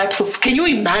eat types of... Can you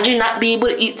imagine not being able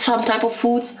to eat some type of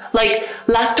foods? Like,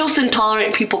 lactose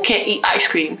intolerant people can't eat ice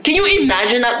cream. Can you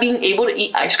imagine not being able to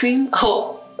eat ice cream?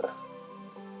 Oh.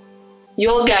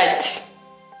 Yogurt,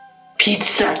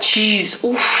 pizza, cheese.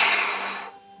 Oof.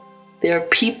 There are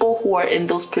people who are in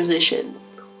those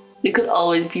positions. It could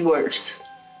always be worse.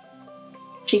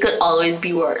 It could always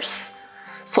be worse.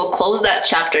 So close that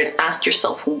chapter and ask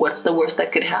yourself, what's the worst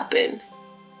that could happen?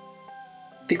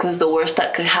 Because the worst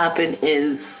that could happen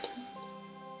is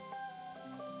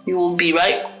you will be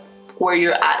right where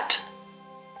you're at.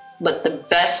 But the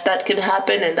best that could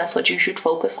happen, and that's what you should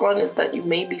focus on, is that you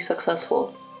may be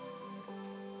successful.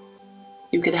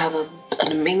 You could have an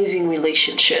amazing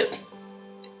relationship.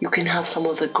 You can have some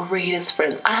of the greatest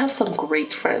friends. I have some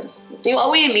great friends. Like,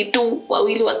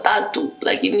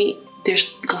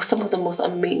 there's some of the most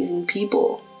amazing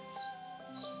people.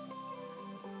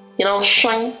 You know,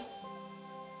 shine.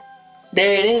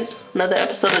 There it is, another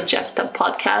episode of Jacked Up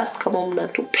Podcast. Come on,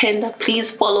 Natupenda. Please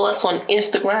follow us on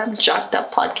Instagram, Jacked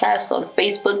Up Podcast, on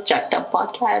Facebook, Jacked Up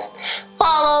Podcast.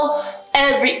 Follow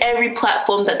every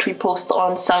platform that we post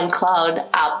on: SoundCloud,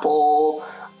 Apple,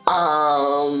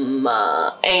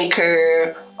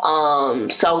 Anchor,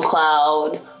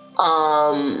 SoundCloud,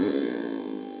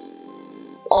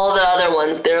 all the other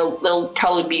ones. There'll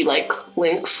probably be like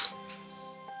links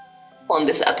on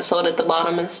this episode at the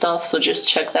bottom and stuff, so just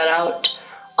check that out.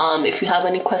 If you have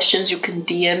any questions, you can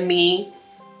DM me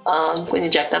when you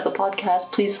Jacked Up the Podcast.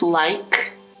 Please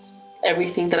like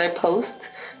everything that I post.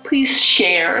 Please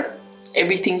share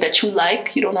everything that you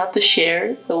like. You don't have to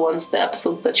share the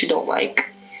episodes that you don't like.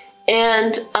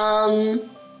 And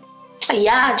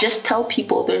yeah, just tell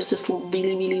people. There's this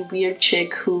really, really weird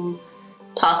chick who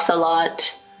talks a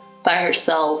lot about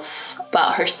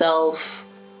herself.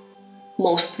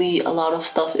 Mostly a lot of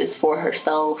stuff is for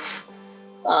herself.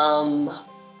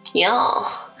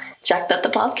 Yeah. Jacked Up the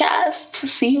Podcast.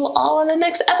 See you all on the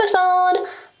next episode.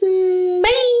 Bye.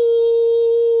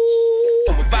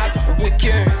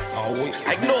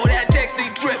 I know that text they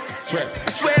drip. I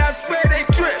swear they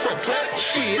drip.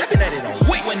 Shit, I've been at it all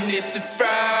week. When it's a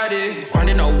Friday,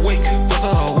 grinding all week. What's a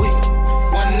whole week?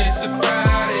 When it's a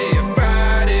Friday.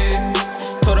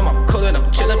 Told him I'm coolin',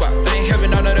 I'm chillin', but I ain't